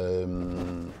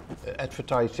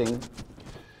advertising.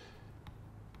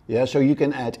 Yeah, so you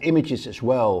can add images as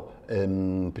well,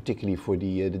 particularly for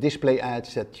the display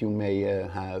ads that you may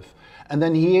have. And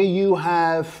then here you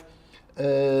have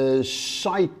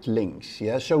site links.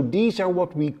 Yeah, so these are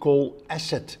what we call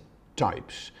asset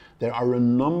types. There are a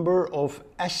number of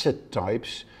asset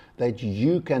types that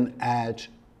you can add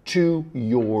to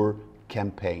your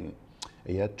campaign.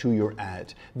 to your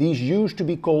ad. These used to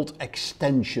be called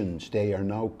extensions. They are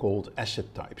now called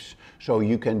asset types. So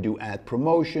you can do ad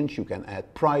promotions, you can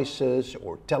add prices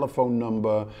or telephone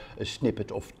number, a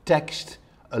snippet of text,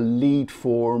 a lead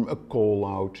form, a call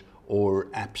out, or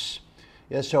apps.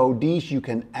 Yeah, so these you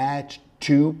can add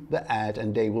to the ad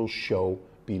and they will show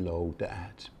below the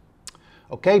ad.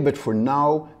 Okay, but for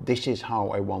now, this is how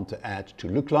I want the ad to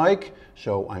look like.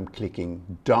 So I'm clicking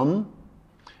done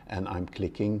and I'm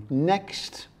clicking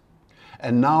next.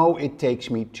 And now it takes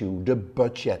me to the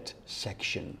budget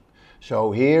section.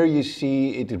 So here you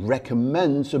see it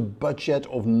recommends a budget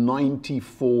of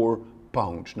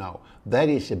 £94. Now that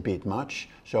is a bit much,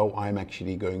 so I'm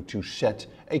actually going to set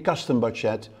a custom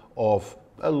budget of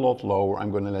a lot lower.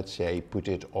 I'm going to, let's say, put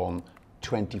it on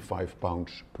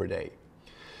 £25 per day.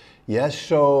 Yes,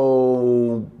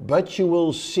 so, but you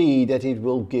will see that it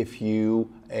will give you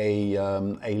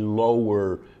a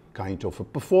lower kind of a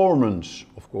performance,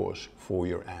 of course, for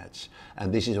your ads.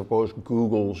 And this is, of course,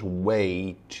 Google's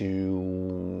way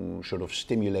to sort of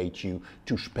stimulate you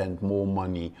to spend more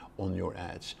money on your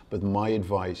ads. But my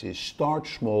advice is start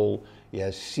small,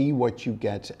 yes, see what you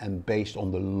get, and based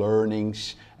on the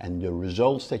learnings and the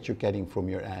results that you're getting from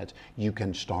your ad, you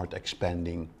can start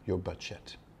expanding your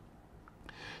budget.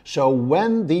 So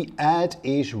when the ad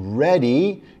is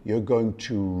ready, you're going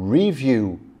to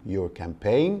review your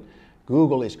campaign.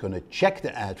 Google is going to check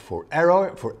the ad for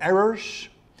errors.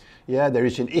 Yeah, there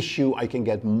is an issue. I can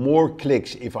get more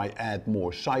clicks if I add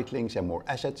more site links and more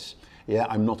assets. Yeah,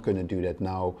 I'm not going to do that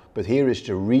now, but here is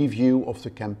the review of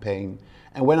the campaign.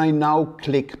 And when I now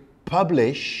click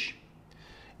publish,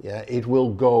 yeah, it will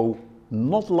go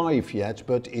not live yet,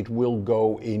 but it will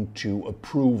go into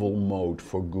approval mode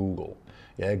for Google.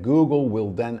 Yeah, Google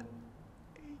will then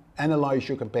analyze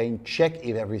your campaign, check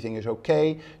if everything is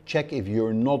okay, check if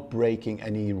you're not breaking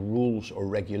any rules or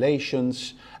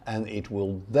regulations, and it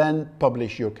will then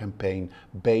publish your campaign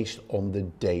based on the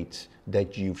date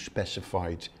that you've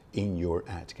specified in your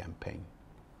ad campaign.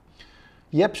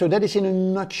 Yep, so that is in a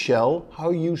nutshell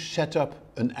how you set up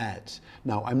an ad.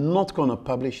 Now, I'm not going to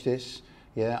publish this.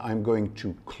 Yeah, I'm going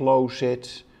to close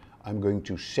it. I'm going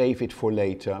to save it for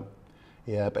later.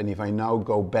 Yep, and if I now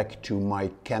go back to my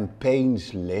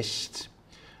campaigns list,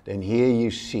 then here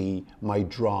you see my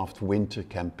draft winter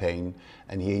campaign,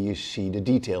 and here you see the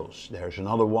details. There's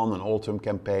another one, an autumn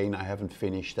campaign. I haven't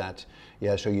finished that.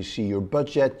 Yeah, so you see your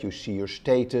budget, you see your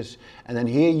status, and then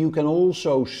here you can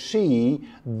also see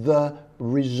the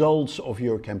results of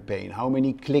your campaign. How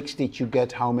many clicks did you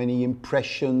get? How many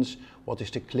impressions? What is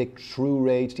the click-through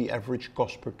rate, the average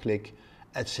cost per click,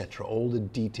 etc. All the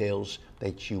details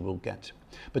that you will get.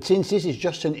 But since this is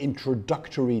just an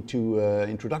introduction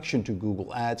to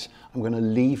Google Ads, I'm going to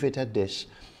leave it at this,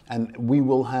 and we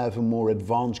will have a more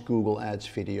advanced Google Ads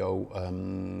video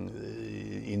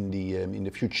in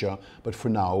the future. But for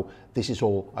now, this is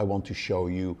all I want to show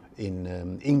you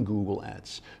in Google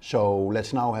Ads. So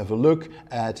let's now have a look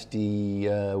at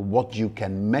the what you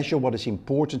can measure, what is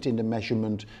important in the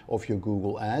measurement of your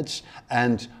Google Ads,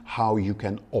 and how you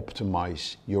can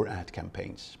optimize your ad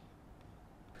campaigns.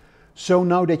 So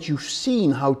now that you've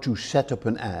seen how to set up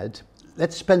an ad,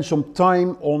 let's spend some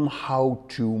time on how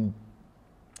to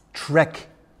track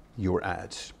your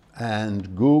ads.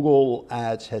 And Google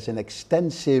Ads has an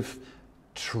extensive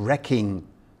tracking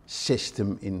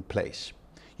system in place.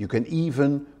 You can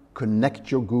even connect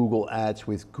your Google Ads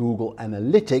with Google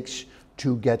Analytics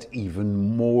to get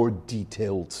even more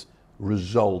detailed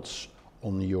results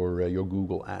on your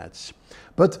Google Ads.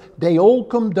 But they all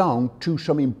come down to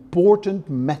some important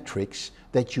metrics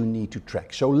that you need to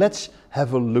track. So let's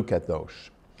have a look at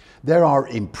those. There are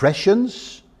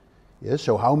impressions. Yeah,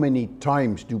 so how many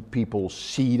times do people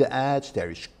see the ads?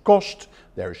 There is cost,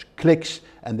 there is clicks,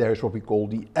 and there is what we call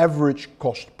the average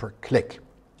cost per click.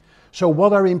 So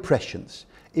what are impressions?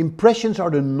 Impressions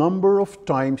are the number of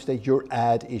times that your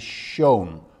ad is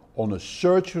shown on a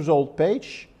search result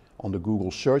page, on the Google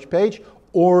search page,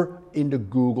 or in the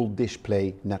Google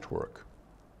display network.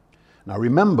 Now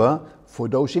remember, for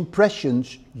those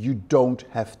impressions, you don't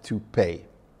have to pay.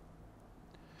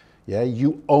 Yeah,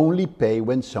 you only pay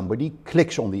when somebody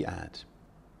clicks on the ad.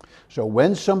 So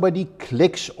when somebody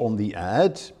clicks on the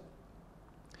ad,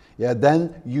 yeah,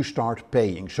 then you start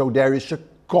paying. So there is a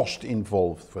cost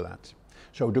involved for that.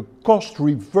 So the cost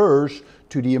refers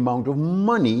to the amount of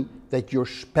money that you're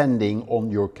spending on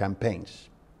your campaigns.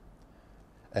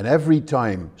 And every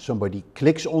time somebody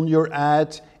clicks on your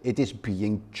ad, it is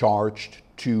being charged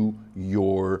to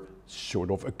your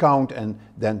sort of account, and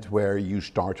then where you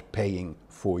start paying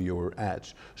for your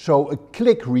ads. So a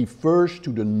click refers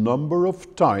to the number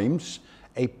of times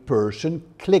a person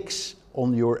clicks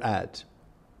on your ad.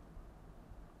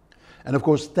 And of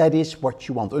course, that is what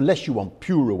you want. Unless you want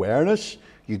pure awareness,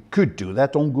 you could do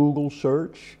that on Google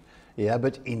search. Yeah,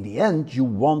 but in the end, you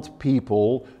want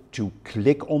people to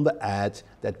click on the ad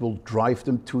that will drive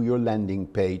them to your landing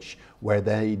page where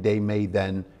they may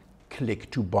then click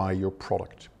to buy your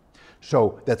product.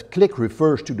 So that click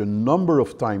refers to the number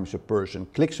of times a person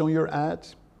clicks on your ad.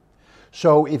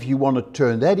 So if you want to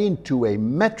turn that into a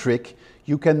metric,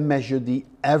 you can measure the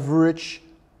average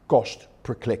cost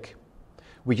per click,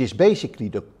 which is basically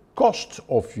the cost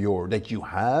of that you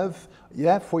have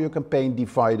for your campaign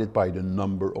divided by the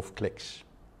number of clicks.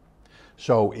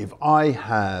 So if I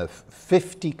have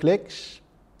 50 clicks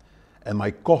and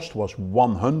my cost was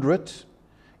 100,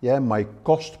 my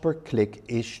cost per click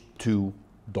is $2.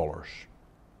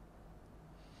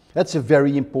 That's a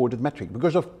very important metric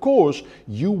because of course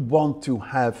you want to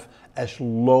have as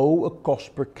low a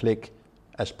cost per click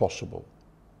as possible.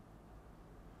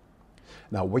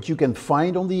 Now, what you can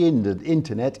find on the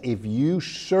internet, if you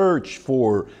search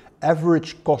for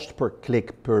average cost per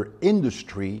click per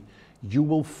industry, you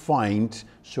will find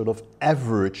sort of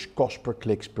average cost per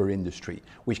clicks per industry,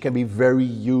 which can be very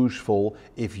useful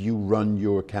if you run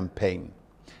your campaign.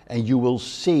 And you will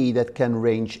see that can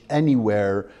range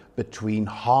anywhere between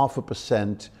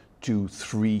 0.5% to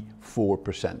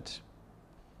 3–4%.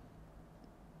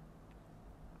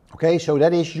 Okay, so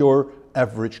that is your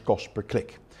average cost per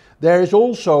click. There is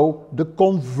also the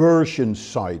conversion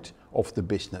side of the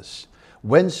business.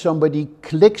 When somebody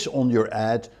clicks on your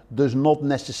ad does not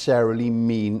necessarily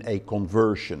mean a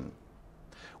conversion.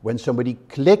 When somebody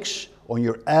clicks on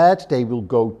your ad, they will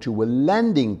go to a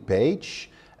landing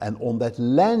page, and on that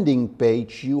landing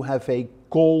page you have a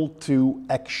call to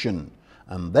action.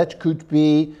 And that could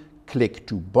be click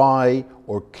to buy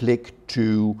or click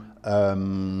to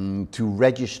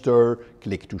register,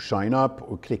 click to sign up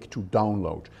or click to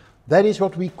download. That is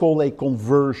what we call a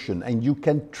conversion, and you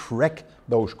can track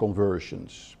those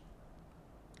conversions.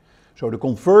 So the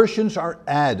conversions are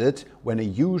added when a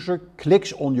user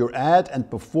clicks on your ad and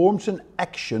performs an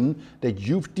action that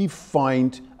you've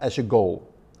defined as a goal.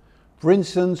 For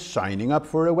instance, signing up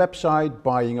for a website,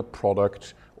 buying a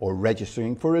product, or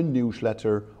registering for a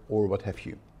newsletter, or what have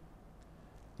you.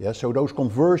 Yeah, so those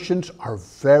conversions are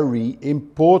very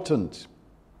important.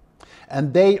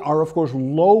 And they are of course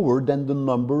lower than the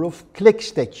number of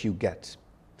clicks that you get.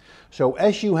 So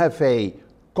as you have a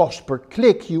cost per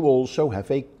click, you also have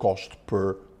a cost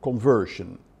per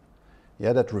conversion.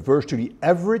 Yeah, that refers to the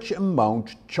average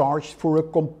amount charged for a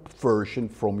conversion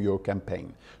from your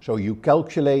campaign. So you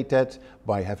calculate that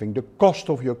by having the cost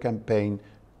of your campaign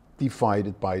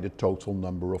divided by the total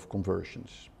number of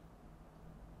conversions.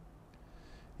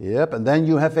 Yep, and then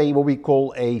you have what we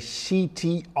call a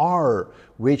CTR,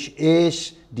 which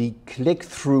is the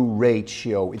click-through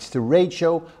ratio. It's the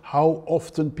ratio how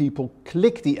often people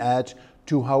click the ad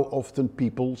to how often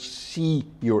people see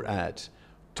your ad.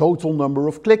 Total number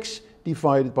of clicks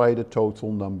divided by the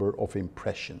total number of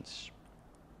impressions.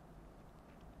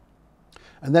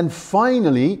 And then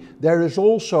finally, there is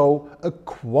also a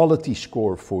quality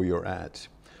score for your ad.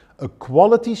 A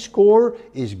quality score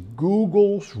is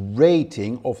Google's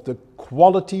rating of the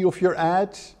quality of your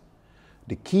ad,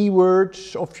 the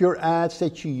keywords of your ads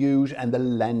that you use, and the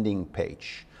landing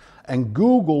page. And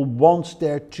Google wants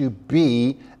there to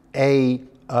be a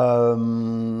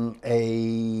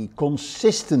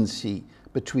consistency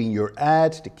between your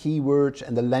ad, the keywords,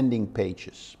 and the landing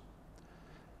pages.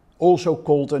 Also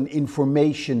called an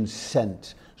information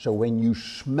scent. So when you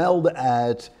smell the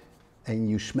ad and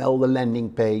you smell the landing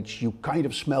page, you kind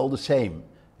of smell the same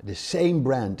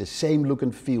brand, the same look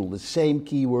and feel, the same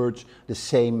keywords, the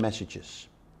same messages.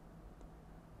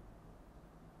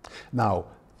 Now,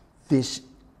 this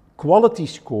quality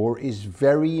score is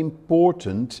very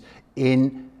important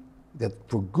in that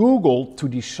for Google to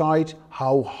decide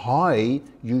how high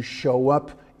you show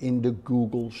up in the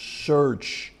Google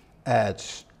search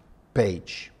ads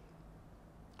page.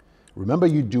 Remember,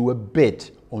 you do a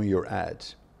bid on your ad.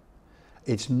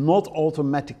 It's not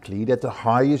automatically that the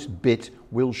highest bid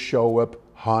will show up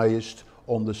highest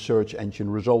on the search engine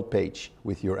result page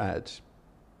with your ads.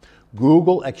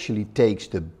 Google actually takes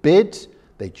the bid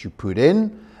that you put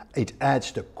in, it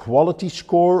adds the quality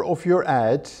score of your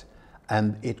ad,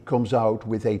 and it comes out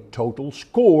with a total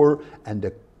score, and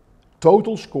the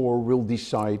total score will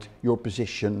decide your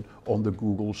position on the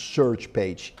Google search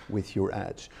page with your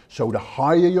ads. So the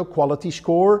higher your quality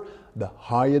score, the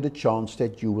higher the chance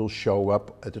that you will show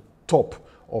up at the top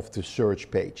of the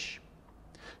search page.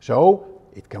 So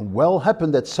it can well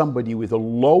happen that somebody with a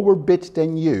lower bid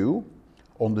than you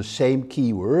on the same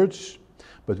keywords,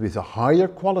 but with a higher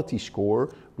quality score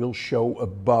will show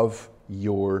above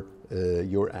your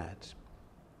ad.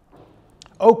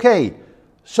 Okay,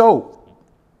 so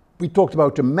we talked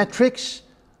about the metrics.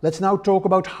 Let's now talk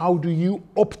about how do you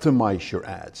optimize your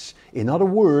ads. In other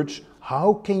words,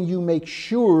 how can you make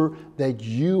sure that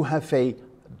you have a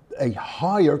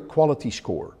higher quality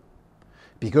score?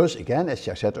 Because again, as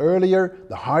I said earlier,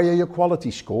 the higher your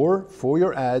quality score for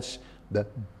your ads, the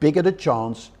bigger the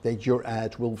chance that your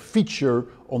ad will feature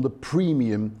on the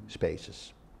premium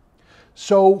spaces.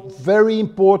 So very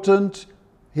important,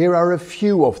 here are a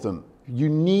few of them. You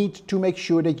need to make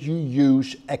sure that you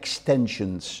use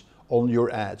extensions on your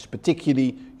ads,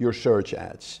 particularly your search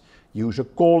ads. Use a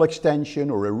call extension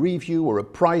or a review or a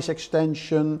price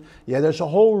extension. Yeah, there's a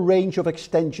whole range of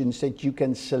extensions that you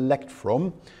can select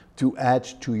from to add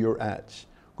to your ads.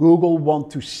 Google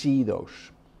wants to see those.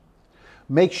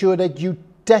 Make sure that you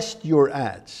test your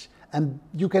ads, and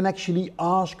you can actually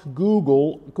ask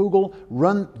Google,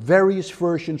 run various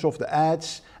versions of the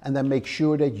ads and then make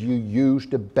sure that you use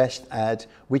the best ad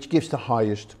which gives the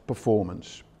highest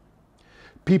performance.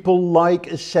 People like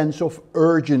a sense of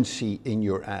urgency in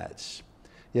your ads.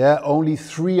 Yeah, only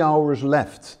 3 hours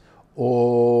left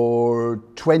or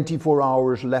 24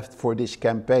 hours left for this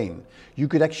campaign. You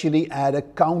could actually add a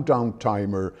countdown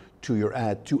timer to your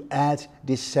ad to add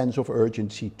this sense of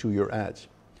urgency to your ads.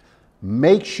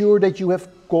 Make sure that you have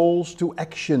calls to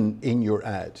action in your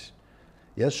ad.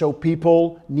 Yeah, so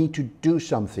people need to do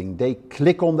something. They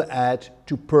click on the ad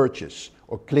to purchase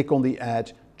or click on the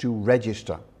ad to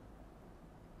register.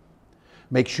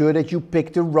 Make sure that you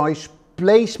pick the right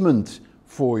placement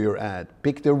for your ad.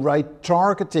 Pick the right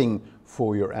targeting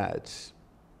for your ads.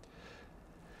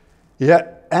 Yeah,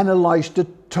 analyze the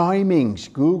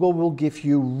timings. Google will give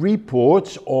you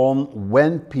reports on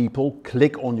when people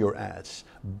click on your ads.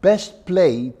 Best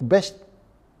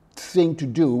thing to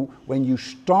do when you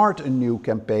start a new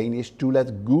campaign is to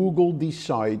let Google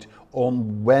decide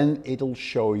on when it'll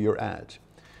show your ad.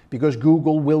 Because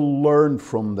Google will learn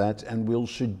from that and will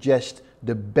suggest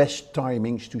the best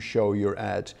timings to show your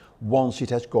ad once it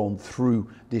has gone through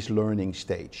this learning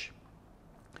stage.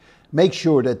 Make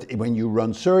sure that when you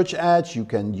run search ads, you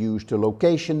can use the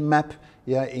location map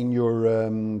in your,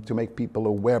 to make people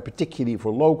aware, particularly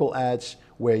for local ads,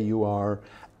 where you are.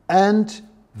 And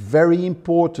very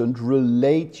important,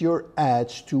 relate your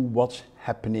ads to what's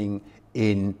happening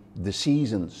in the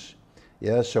seasons.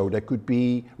 Yeah, so that could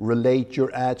be relate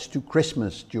your ads to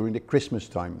Christmas during the Christmas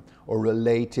time, or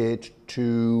relate it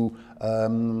to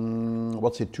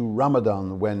to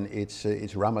Ramadan when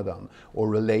it's Ramadan, or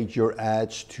relate your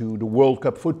ads to the World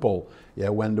Cup football,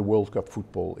 when the World Cup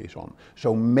football is on.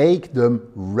 So make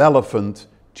them relevant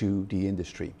to the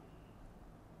industry.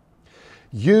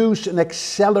 Use an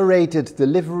accelerated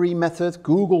delivery method.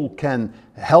 Google can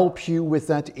help you with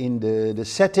that in the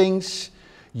settings.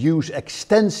 Use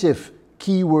extensive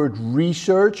keyword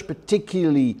research,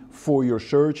 particularly for your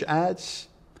search ads.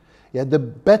 Yeah, the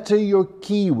better your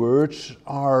keywords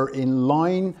are in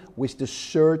line with the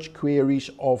search queries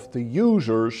of the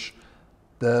users,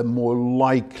 the more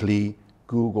likely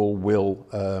Google will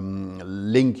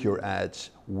link your ads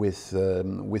with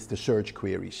the search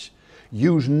queries.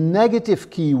 Use negative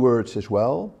keywords as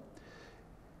well.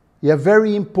 Yeah,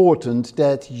 very important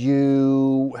that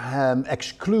you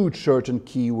exclude certain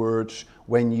keywords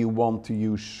when you want to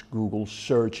use Google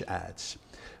search ads.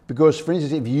 Because, for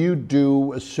instance, if you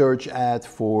do a search ad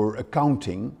for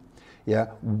accounting,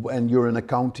 and you're an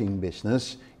accounting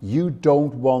business, you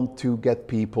don't want to get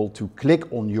people to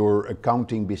click on your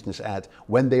accounting business ad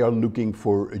when they are looking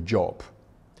for a job,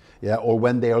 or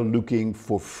when they are looking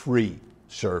for free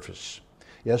service.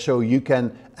 So you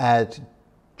can add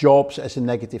jobs as a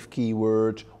negative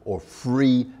keyword or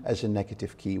free as a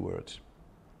negative keyword.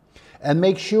 And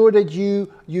make sure that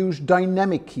you use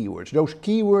dynamic keywords. Those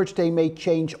keywords, they may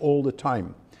change all the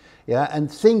time.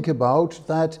 And think about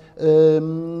that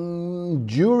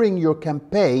during your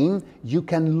campaign, you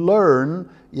can learn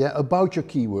about your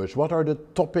keywords. What are the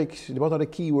topics, what are the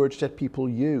keywords that people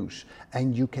use?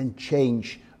 And you can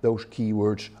change those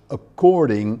keywords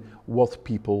according what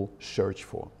people search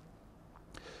for.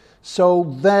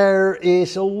 So there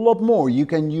is a lot more. You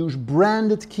can use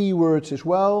branded keywords as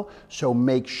well. So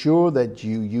make sure that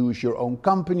you use your own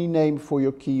company name for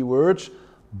your keywords.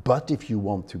 But if you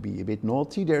want to be a bit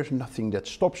naughty, there's nothing that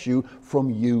stops you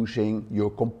from using your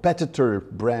competitor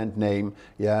brand name.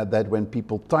 That when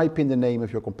people type in the name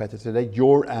of your competitor, that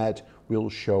your ad will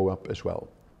show up as well.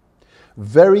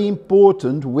 Very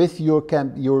important with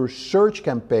your search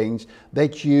campaigns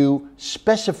that you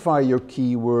specify your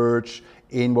keywords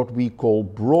in what we call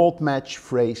broad match,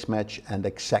 phrase match, and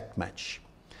exact match.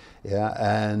 Yeah,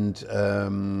 and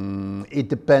it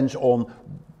depends on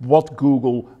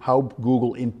how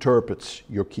Google interprets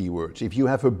your keywords. If you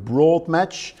have a broad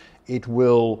match, it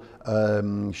will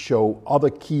show other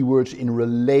keywords in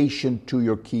relation to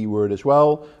your keyword as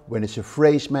well. When it's a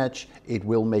phrase match, it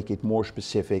will make it more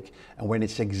specific. And when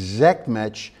it's exact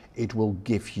match, it will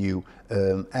give you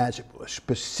ads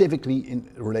specifically in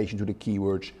relation to the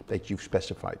keywords that you've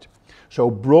specified. So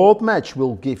broad match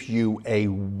will give you a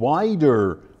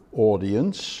wider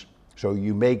audience. So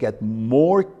you may get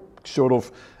more sort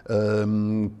of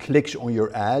clicks on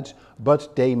your ad,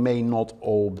 but they may not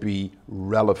all be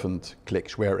relevant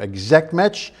clicks. Where exact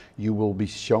match, you will be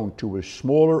shown to a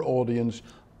smaller audience,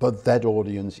 but that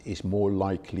audience is more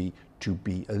likely to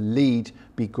be a lead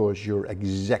because you're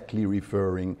exactly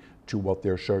referring to what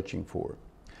they're searching for.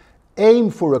 Aim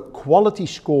for a quality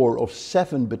score of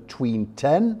 7 between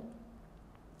 10.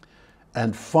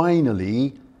 And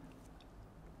finally,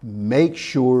 make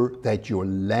sure that your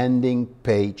landing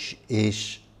page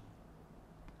is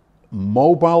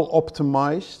mobile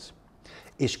optimized,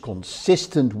 is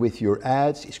consistent with your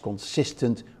ads, is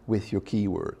consistent with your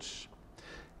keywords.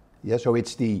 Yeah, so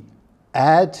it's the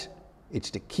ad, it's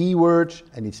the keywords,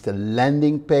 and it's the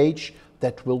landing page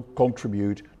that will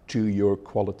contribute to your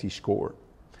quality score.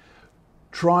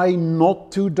 Try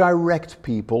not to direct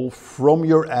people from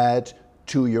your ad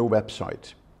to your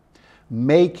website.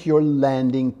 Make your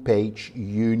landing page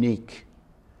unique.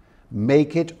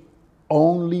 Make it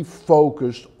only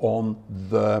focused on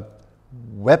the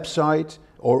website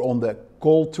or on the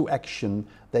call to action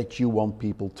that you want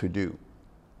people to do.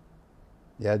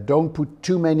 Yeah, don't put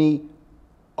too many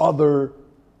other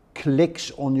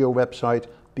clicks on your website.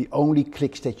 The only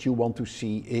clicks that you want to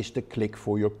see is the click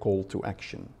for your call to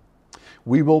action.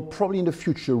 We will probably in the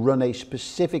future run a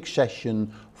specific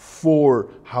session for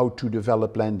how to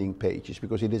develop landing pages,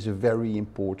 because it is a very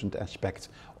important aspect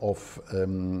of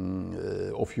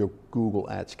your Google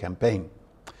Ads campaign.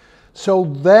 So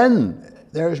then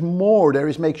there's more. There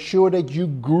is make sure that you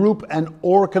group and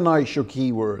organize your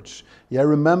keywords. Yeah,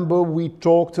 remember we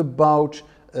talked about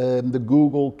the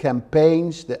Google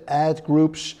campaigns, the ad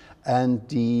groups, and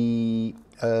the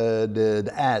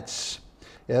ads.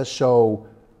 Yeah, so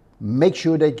make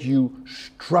sure that you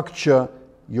structure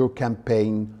your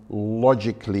campaign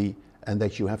logically and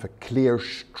that you have a clear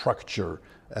structure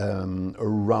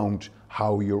around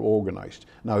how you're organized.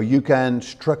 Now you can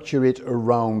structure it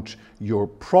around your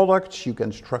products, you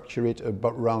can structure it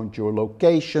around your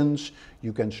locations,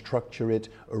 you can structure it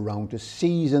around the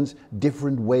seasons,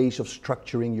 different ways of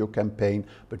structuring your campaign,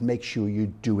 but make sure you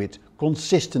do it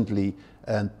consistently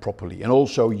and properly. And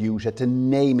also use a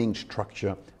naming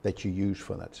structure that you use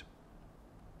for that.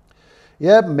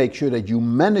 Yeah, make sure that you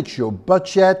manage your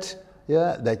budget,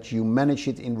 yeah, that you manage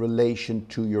it in relation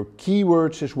to your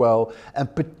keywords as well,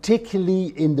 and particularly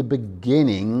in the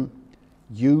beginning,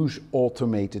 use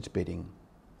automated bidding.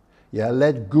 Yeah,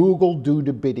 let Google do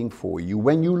the bidding for you.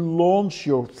 When you launch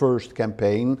your first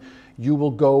campaign, you will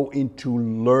go into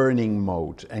learning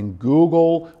mode, and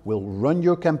Google will run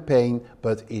your campaign,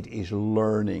 but it is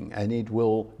learning, and it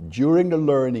will, during the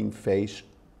learning phase,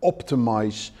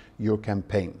 optimize your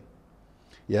campaign.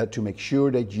 Yeah, to make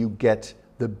sure that you get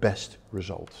the best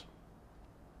results.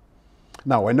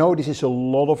 Now, I know this is a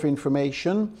lot of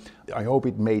information. I hope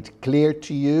it made clear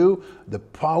to you the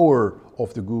power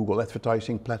of the Google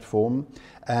advertising platform.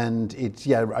 And it's,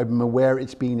 yeah, I'm aware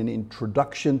it's been an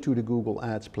introduction to the Google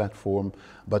Ads platform.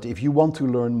 But if you want to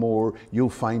learn more, you'll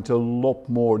find a lot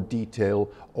more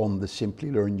detail on the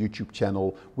Simplilearn YouTube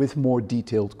channel with more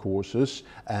detailed courses.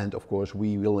 And of course,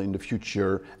 we will in the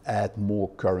future add more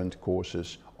current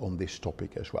courses on this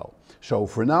topic as well. So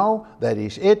for now, that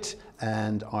is it.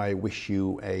 And I wish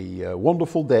you a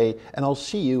wonderful day, and I'll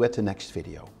see you at the next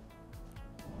video.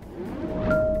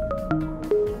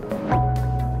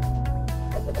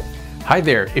 Hi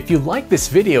there, if you like this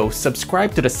video,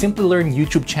 subscribe to the Simplilearn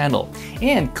YouTube channel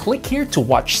and click here to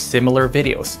watch similar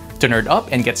videos. To nerd up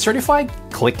and get certified,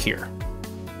 click here.